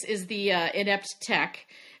Felix is the inept tech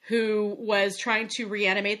who was trying to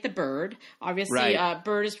reanimate the bird. Obviously, right.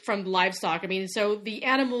 Bird is from livestock. So the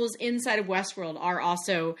animals inside of Westworld are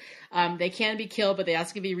also, they can be killed, but they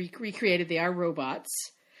also can be recreated. They are robots.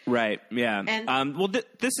 Right, yeah. And,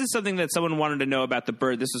 this is something that someone wanted to know about the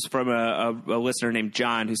bird. This was from a listener named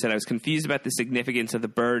John, who said, I was confused about the significance of the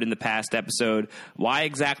bird in the past episode. Why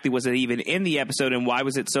exactly was it even in the episode, and why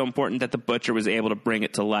was it so important that the butcher was able to bring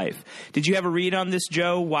it to life? Did you have a read on this,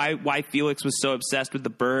 Joe? Why Felix was so obsessed with the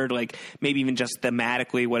bird? Like, maybe even just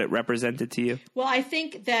thematically what it represented to you? Well, I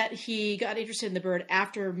think that he got interested in the bird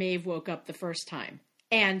after Maeve woke up the first time.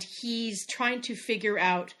 And he's trying to figure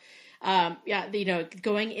out...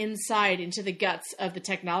 going inside into the guts of the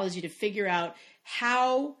technology to figure out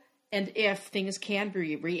how and if things can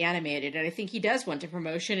be reanimated. And I think he does want a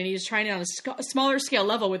promotion, and he's trying it on a smaller scale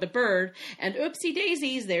level with a bird. And oopsie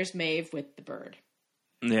daisies, there's Maeve with the bird.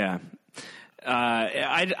 Yeah.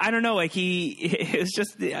 I don't know. Like it was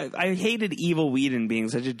just, I hated Evil Whedon being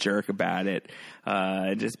such a jerk about it.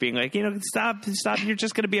 Just being like, stop. You're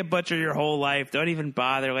just going to be a butcher your whole life. Don't even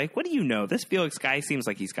bother. Like, what do you know? This Felix guy seems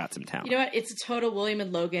like he's got some talent. You know what? It's a total William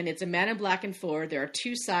and Logan. It's a Man in Black and Ford. There are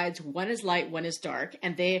two sides. One is light, one is dark.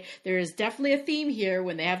 And there is definitely a theme here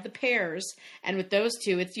when they have the pairs. And with those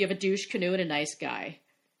two, you have a douche canoe and a nice guy.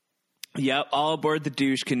 Yep, all aboard the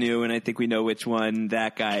douche canoe, and I think we know which one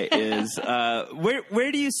that guy is.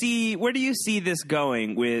 Where do you see this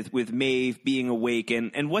going with Maeve being awake,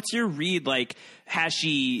 and what's your read? Like, has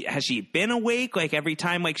she been awake? Like every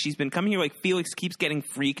time like she's been coming here, like Felix keeps getting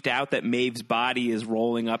freaked out that Maeve's body is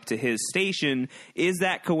rolling up to his station. Is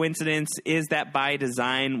that coincidence? Is that by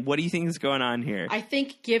design? What do you think is going on here? I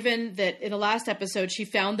think given that in the last episode she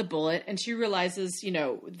found the bullet and she realizes,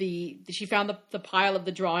 she found the pile of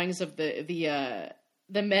the drawings of the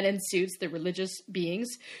men in suits, the religious beings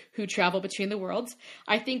who travel between the worlds.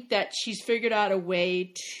 I think that she's figured out a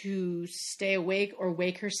way to stay awake or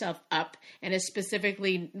wake herself up, and is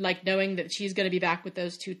specifically like knowing that she's going to be back with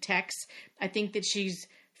those two techs. I think that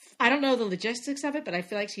I don't know the logistics of it, but I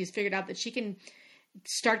feel like she's figured out that she can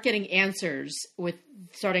start getting answers with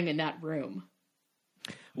starting in that room.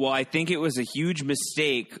 Well, I think it was a huge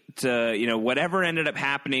mistake to, whatever ended up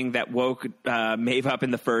happening that woke Maeve up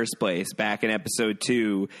in the first place back in episode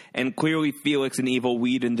 2. And clearly Felix and Evil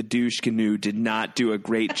Whedon, the douche canoe, did not do a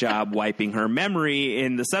great job wiping her memory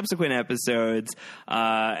in the subsequent episodes.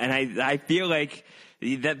 And I feel like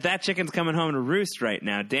that chicken's coming home to roost right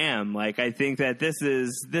now. Damn. Like, I think that this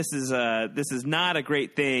is not a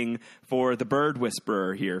great thing for the bird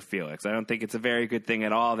whisperer here, Felix. I don't think it's a very good thing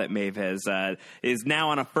at all that Maeve is now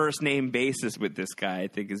on a first name basis with this guy. I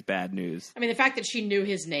think is bad news. I mean, the fact that she knew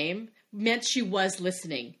his name meant she was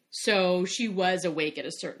listening. So she was awake at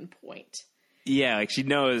a certain point. Yeah, like she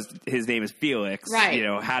knows his name is Felix. Right. You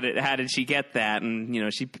know, how did she get that?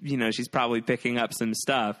 And she's probably picking up some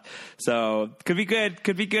stuff. So could be good.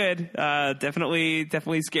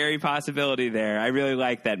 Definitely scary possibility there. I really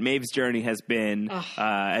like that. Maeve's journey has been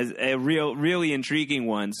as a really intriguing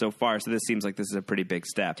one so far. So this seems like this is a pretty big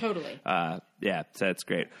step. Totally. Yeah, so that's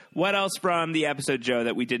great. What else from the episode, Joe,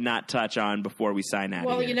 that we did not touch on before we sign out?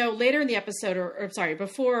 Well, here? Later in the episode,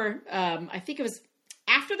 before, I think it was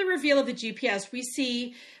after the reveal of the GPS, we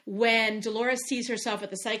see when Dolores sees herself at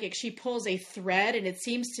the psychic, she pulls a thread, and it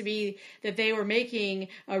seems to be that they were making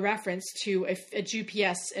a reference to a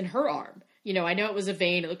GPS in her arm. I know it was a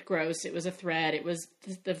vein. It looked gross. It was a thread. It was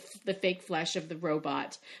the fake flesh of the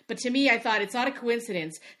robot. But to me, I thought it's not a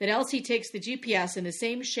coincidence that Elsie takes the GPS in the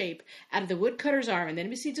same shape out of the woodcutter's arm, and then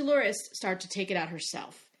we see Dolores start to take it out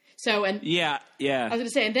herself. So, and yeah. I was going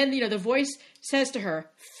to say, and then, the voice says to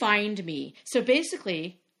her, "Find me." So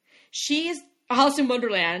basically, she is Alice in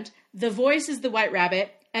Wonderland. The voice is the White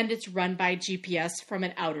Rabbit, and it's run by GPS from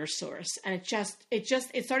an outer source. And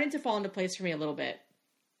it's starting to fall into place for me a little bit.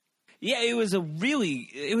 Yeah, it was really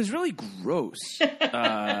gross.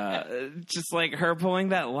 Just like her pulling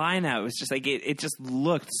that line out. It was just like it just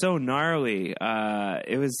looked so gnarly.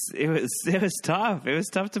 It was tough. It was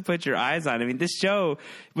tough to put your eyes on. I mean, this show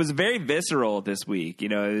was very visceral this week.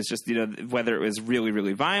 It was just, whether it was really,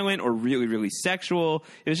 really violent or really, really sexual,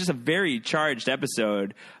 it was just a very charged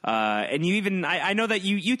episode. And I know that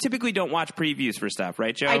you typically don't watch previews for stuff,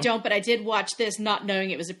 right, Joe? I don't, but I did watch this not knowing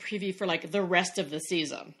it was a preview for like the rest of the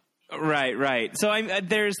season. Right. So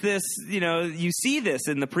there's this, you see this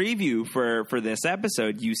in the preview for this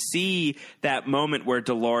episode. You see that moment where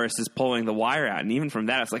Dolores is pulling the wire out, and even from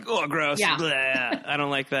that, it's like, oh, gross. Yeah. Bleh. I don't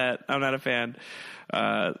like that. I'm not a fan. So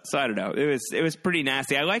I don't know. It was pretty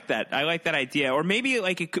nasty. I like that. I like that idea. Or maybe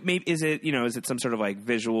like it could. Maybe is it some sort of like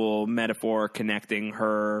visual metaphor connecting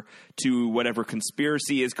her to whatever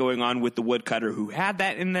conspiracy is going on with the woodcutter who had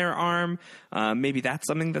that in their arm? Maybe that's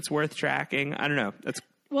something that's worth tracking. I don't know.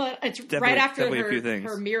 Well, it's right after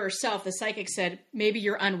her mirror self, the psychic said, "Maybe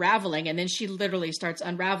you're unraveling," and then she literally starts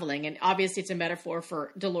unraveling. And obviously, it's a metaphor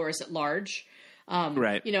for Dolores at large.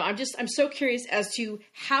 Right. I'm so curious as to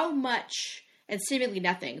how much and seemingly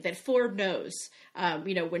nothing that Ford knows.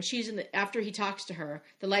 When she's after he talks to her,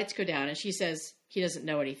 the lights go down, and she says he doesn't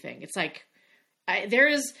know anything. It's like there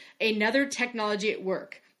is another technology at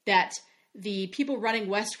work that the people running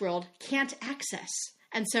Westworld can't access.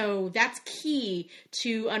 And so that's key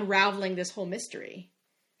to unraveling this whole mystery.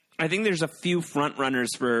 I think there's a few front runners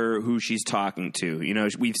for who she's talking to.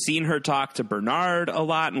 We've seen her talk to Bernard a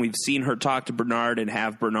lot, and we've seen her talk to Bernard and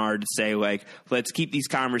have Bernard say, like, let's keep these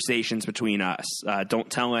conversations between us. Don't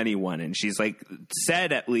tell anyone. And she's, like,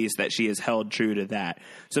 said at least that she has held true to that.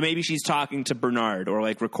 So maybe she's talking to Bernard or,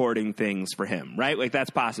 like, recording things for him, right? Like, that's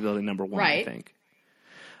possibility number one, right. I think.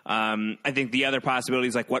 I think the other possibility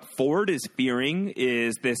is like what Ford is fearing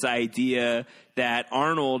is this idea that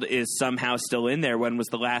Arnold is somehow still in there. When was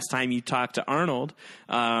the last time you talked to Arnold?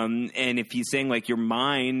 And if he's saying like your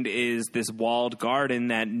mind is this walled garden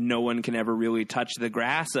that no one can ever really touch the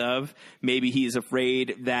grass of, maybe he's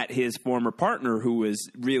afraid that his former partner, who was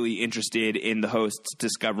really interested in the hosts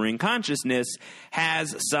discovering consciousness,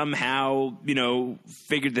 has somehow,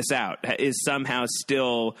 figured this out, is somehow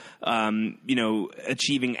still,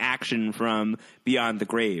 achieving action from beyond the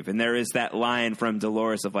grave. And there is that line from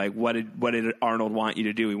Dolores of like, what did Arnold want you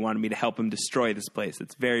to do? He wanted me to help him destroy this place.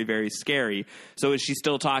 It's very, very scary. So is she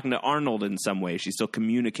still talking to Arnold in some way? She's still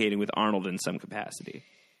communicating with Arnold in some capacity.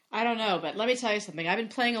 I don't know, but let me tell you something. I've been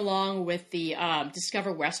playing along with the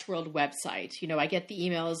Discover Westworld website. I get the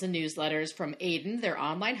emails and newsletters from Aiden, their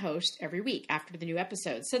online host, every week after the new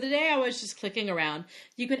episodes. So today I was just clicking around.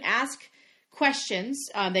 You can ask questions.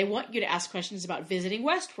 They want you to ask questions about visiting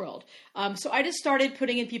Westworld. So I just started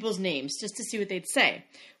putting in people's names just to see what they'd say.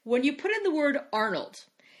 When you put in the word Arnold,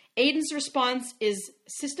 Aiden's response is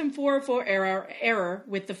System 404 error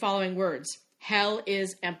with the following words: hell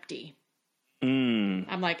is empty.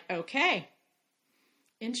 I'm like, okay.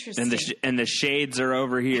 Interesting. And the shades are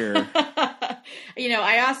over here.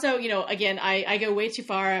 I also, again, I go way too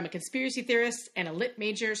far. I'm a conspiracy theorist and a lit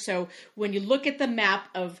major. So when you look at the map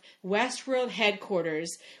of Westworld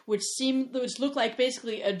headquarters, which look like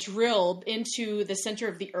basically a drill into the center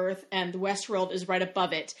of the earth, and the Westworld is right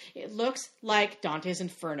above it, it looks like Dante's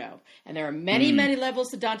Inferno. And there are many, many levels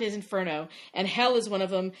to Dante's Inferno, and hell is one of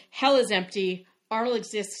them. Hell is empty. Arnold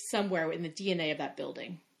exists somewhere in the DNA of that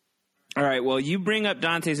building. All right, well, you bring up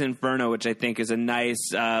Dante's Inferno, which I think is a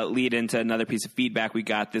nice lead into another piece of feedback we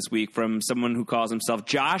got this week from someone who calls himself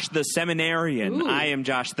Josh the Seminarian. Ooh. I am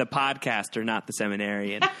Josh the podcaster, not the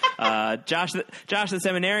seminarian. Josh the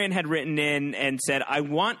Seminarian had written in and said, I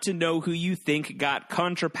want to know who you think got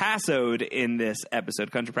contrapassoed in this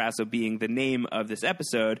episode. Contrapasso being the name of this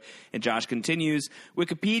episode. And Josh continues,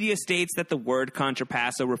 Wikipedia states that the word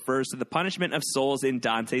contrapasso refers to the punishment of souls in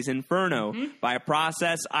Dante's Inferno by a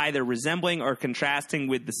process either resembling or contrasting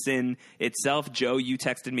with the sin itself. Joe, you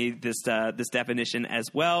texted me this definition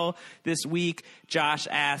as well this week. Josh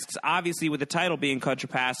asks, obviously with the title being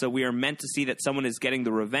contrapasso, we are meant to see that someone is getting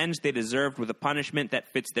the revenge they deserved with a punishment that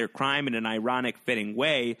fits their crime in an ironic, fitting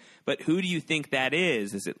way. But who do you think that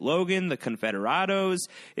is? Is it Logan, the Confederados?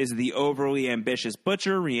 Is it the overly ambitious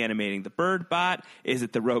butcher reanimating the bird bot? Is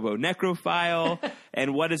it the robo-necrophile?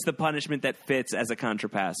 And what is the punishment that fits as a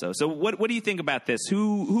contrapasso? So what do you think about this?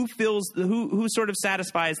 Who sort of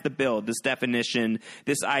satisfies the bill, this definition,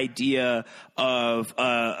 this idea of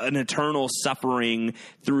an eternal suffering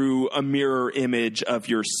through a mirror image of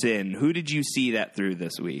your sin? Who did you see that through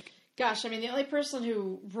this week? Gosh, I mean, the only person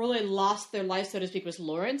who really lost their life, so to speak, was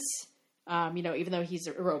Lawrence. Even though he's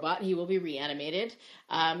a robot, he will be reanimated.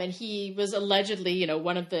 And he was allegedly,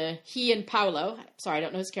 he and Paolo, sorry, I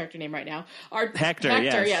don't know his character name right now, Hector,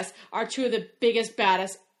 yes, are two of the biggest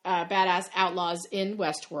badass outlaws in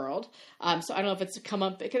Westworld. So I don't know if it's a come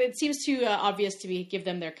up, because it seems too obvious to give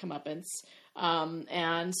them their comeuppance.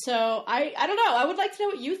 And so I don't know. I would like to know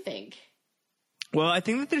what you think. Well, I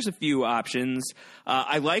think that there's a few options.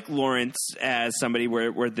 I like Lawrence as somebody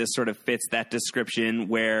where this sort of fits that description,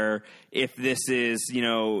 where if this is,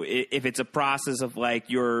 if it's a process of like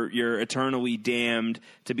you're eternally damned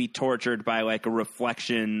to be tortured by like a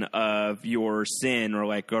reflection of your sin, or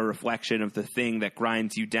like a reflection of the thing that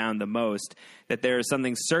grinds you down the most, that there is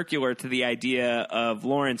something circular to the idea of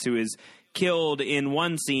Lawrence, who is killed in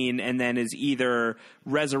one scene and then is either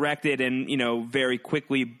resurrected and, very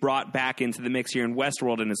quickly brought back into the mix here in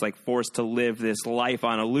Westworld, and is like forced to live this life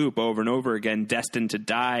on a loop over and over again, destined to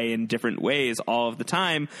die in different ways all of the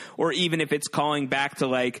time. Or even if it's calling back to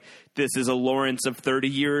like, this is a Lawrence of 30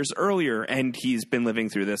 years earlier, and he's been living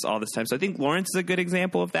through this all this time. So I think Lawrence is a good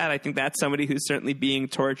example of that. I think that's somebody who's certainly being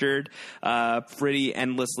tortured pretty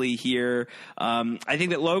endlessly here. I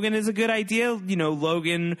think that Logan is a good idea.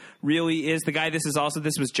 Logan really is the guy. This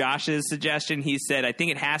was Josh's suggestion. He said, I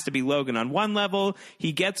think it has to be Logan. On one level,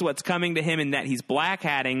 he gets what's coming to him in that he's black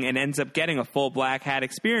hatting and ends up getting a full black hat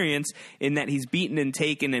experience in that he's beaten and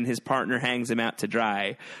taken and his partner hangs him out to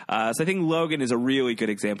dry. So I think Logan is a really good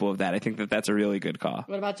example of that. I think that that's a really good call.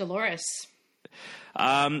 What about Dolores?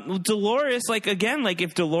 Dolores,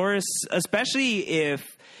 if Dolores, especially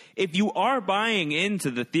if you are buying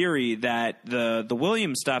into the theory that the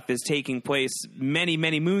Williams stuff is taking place many,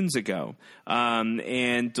 many moons ago,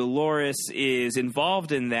 and Dolores is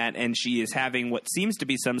involved in that, and she is having what seems to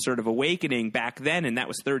be some sort of awakening back then, and that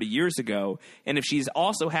was 30 years ago, and if she's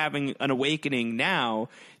also having an awakening now,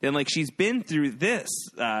 then she's been through this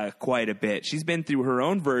quite a bit. She's been through her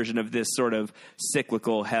own version of this sort of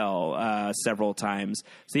cyclical hell several times.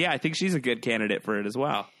 So yeah, I think she's a good candidate for it as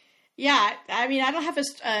well. Yeah, I mean, I don't have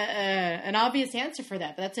an obvious answer for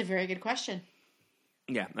that, but that's a very good question.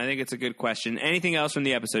 Yeah, I think it's a good question. Anything else from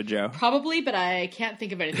the episode, Joe? Probably, but I can't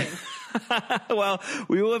think of anything. Well,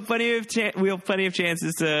 we will have plenty of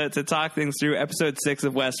chances to talk things through. Episode 6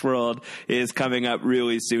 of Westworld is coming up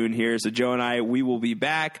really soon here. So Joe and I, we will be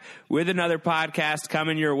back with another podcast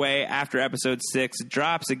coming your way after episode 6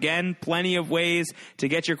 drops. Again, plenty of ways to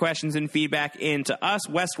get your questions and feedback into us.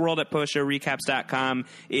 Westworld@postshowrecaps.com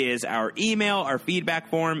is our email. Our feedback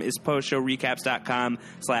form is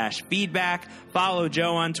postshowrecaps.com/feedback. Follow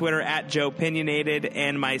Joe on Twitter @JoePinionated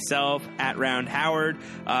and myself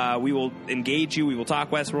 @RoundHoward. We will engage you. We will talk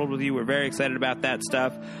Westworld with you. We're very excited about that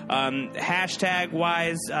stuff. Hashtag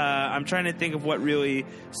wise, I'm trying to think of what really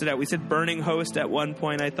stood out. We said burning host at one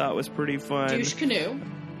point. I thought was pretty fun. Douche canoe.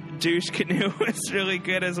 Douche Canoe is really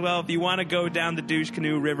good as well. If you want to go down the Douche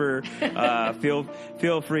Canoe River,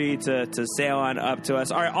 feel free to sail on up to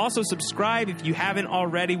us. All right, also subscribe if you haven't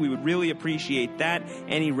already. We would really appreciate that.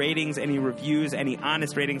 Any ratings, any reviews, any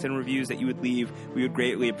honest ratings and reviews that you would leave, we would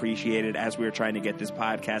greatly appreciate it as we're trying to get this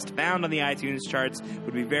podcast found on the iTunes charts.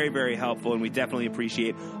 Would be very, very helpful, and we definitely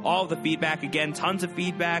appreciate all of the feedback. Again, tons of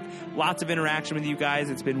feedback, lots of interaction with you guys.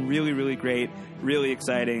 It's been really, really great, really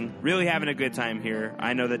exciting, really having a good time here.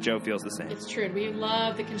 I know that Joe feels the same. It's true. We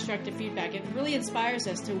love the constructive feedback. It really inspires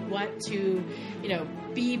us to want to,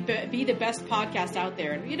 be the best podcast out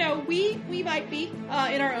there. And, we might be in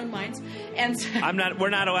our own minds. And we're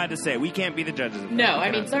not allowed to say. We can't be the judges of that.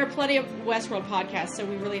 No, there are plenty of Westworld podcasts, so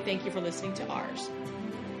we really thank you for listening to ours.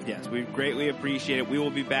 Yes, we greatly appreciate it. We will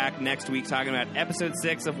be back next week talking about episode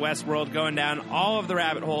 6 of Westworld, going down all of the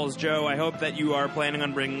rabbit holes. Joe, I hope that you are planning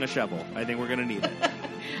on bringing a shovel. I think we're going to need it.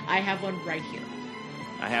 I have one right here.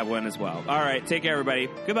 I have one as well. All right, take care, everybody.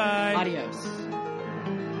 Goodbye. Adios.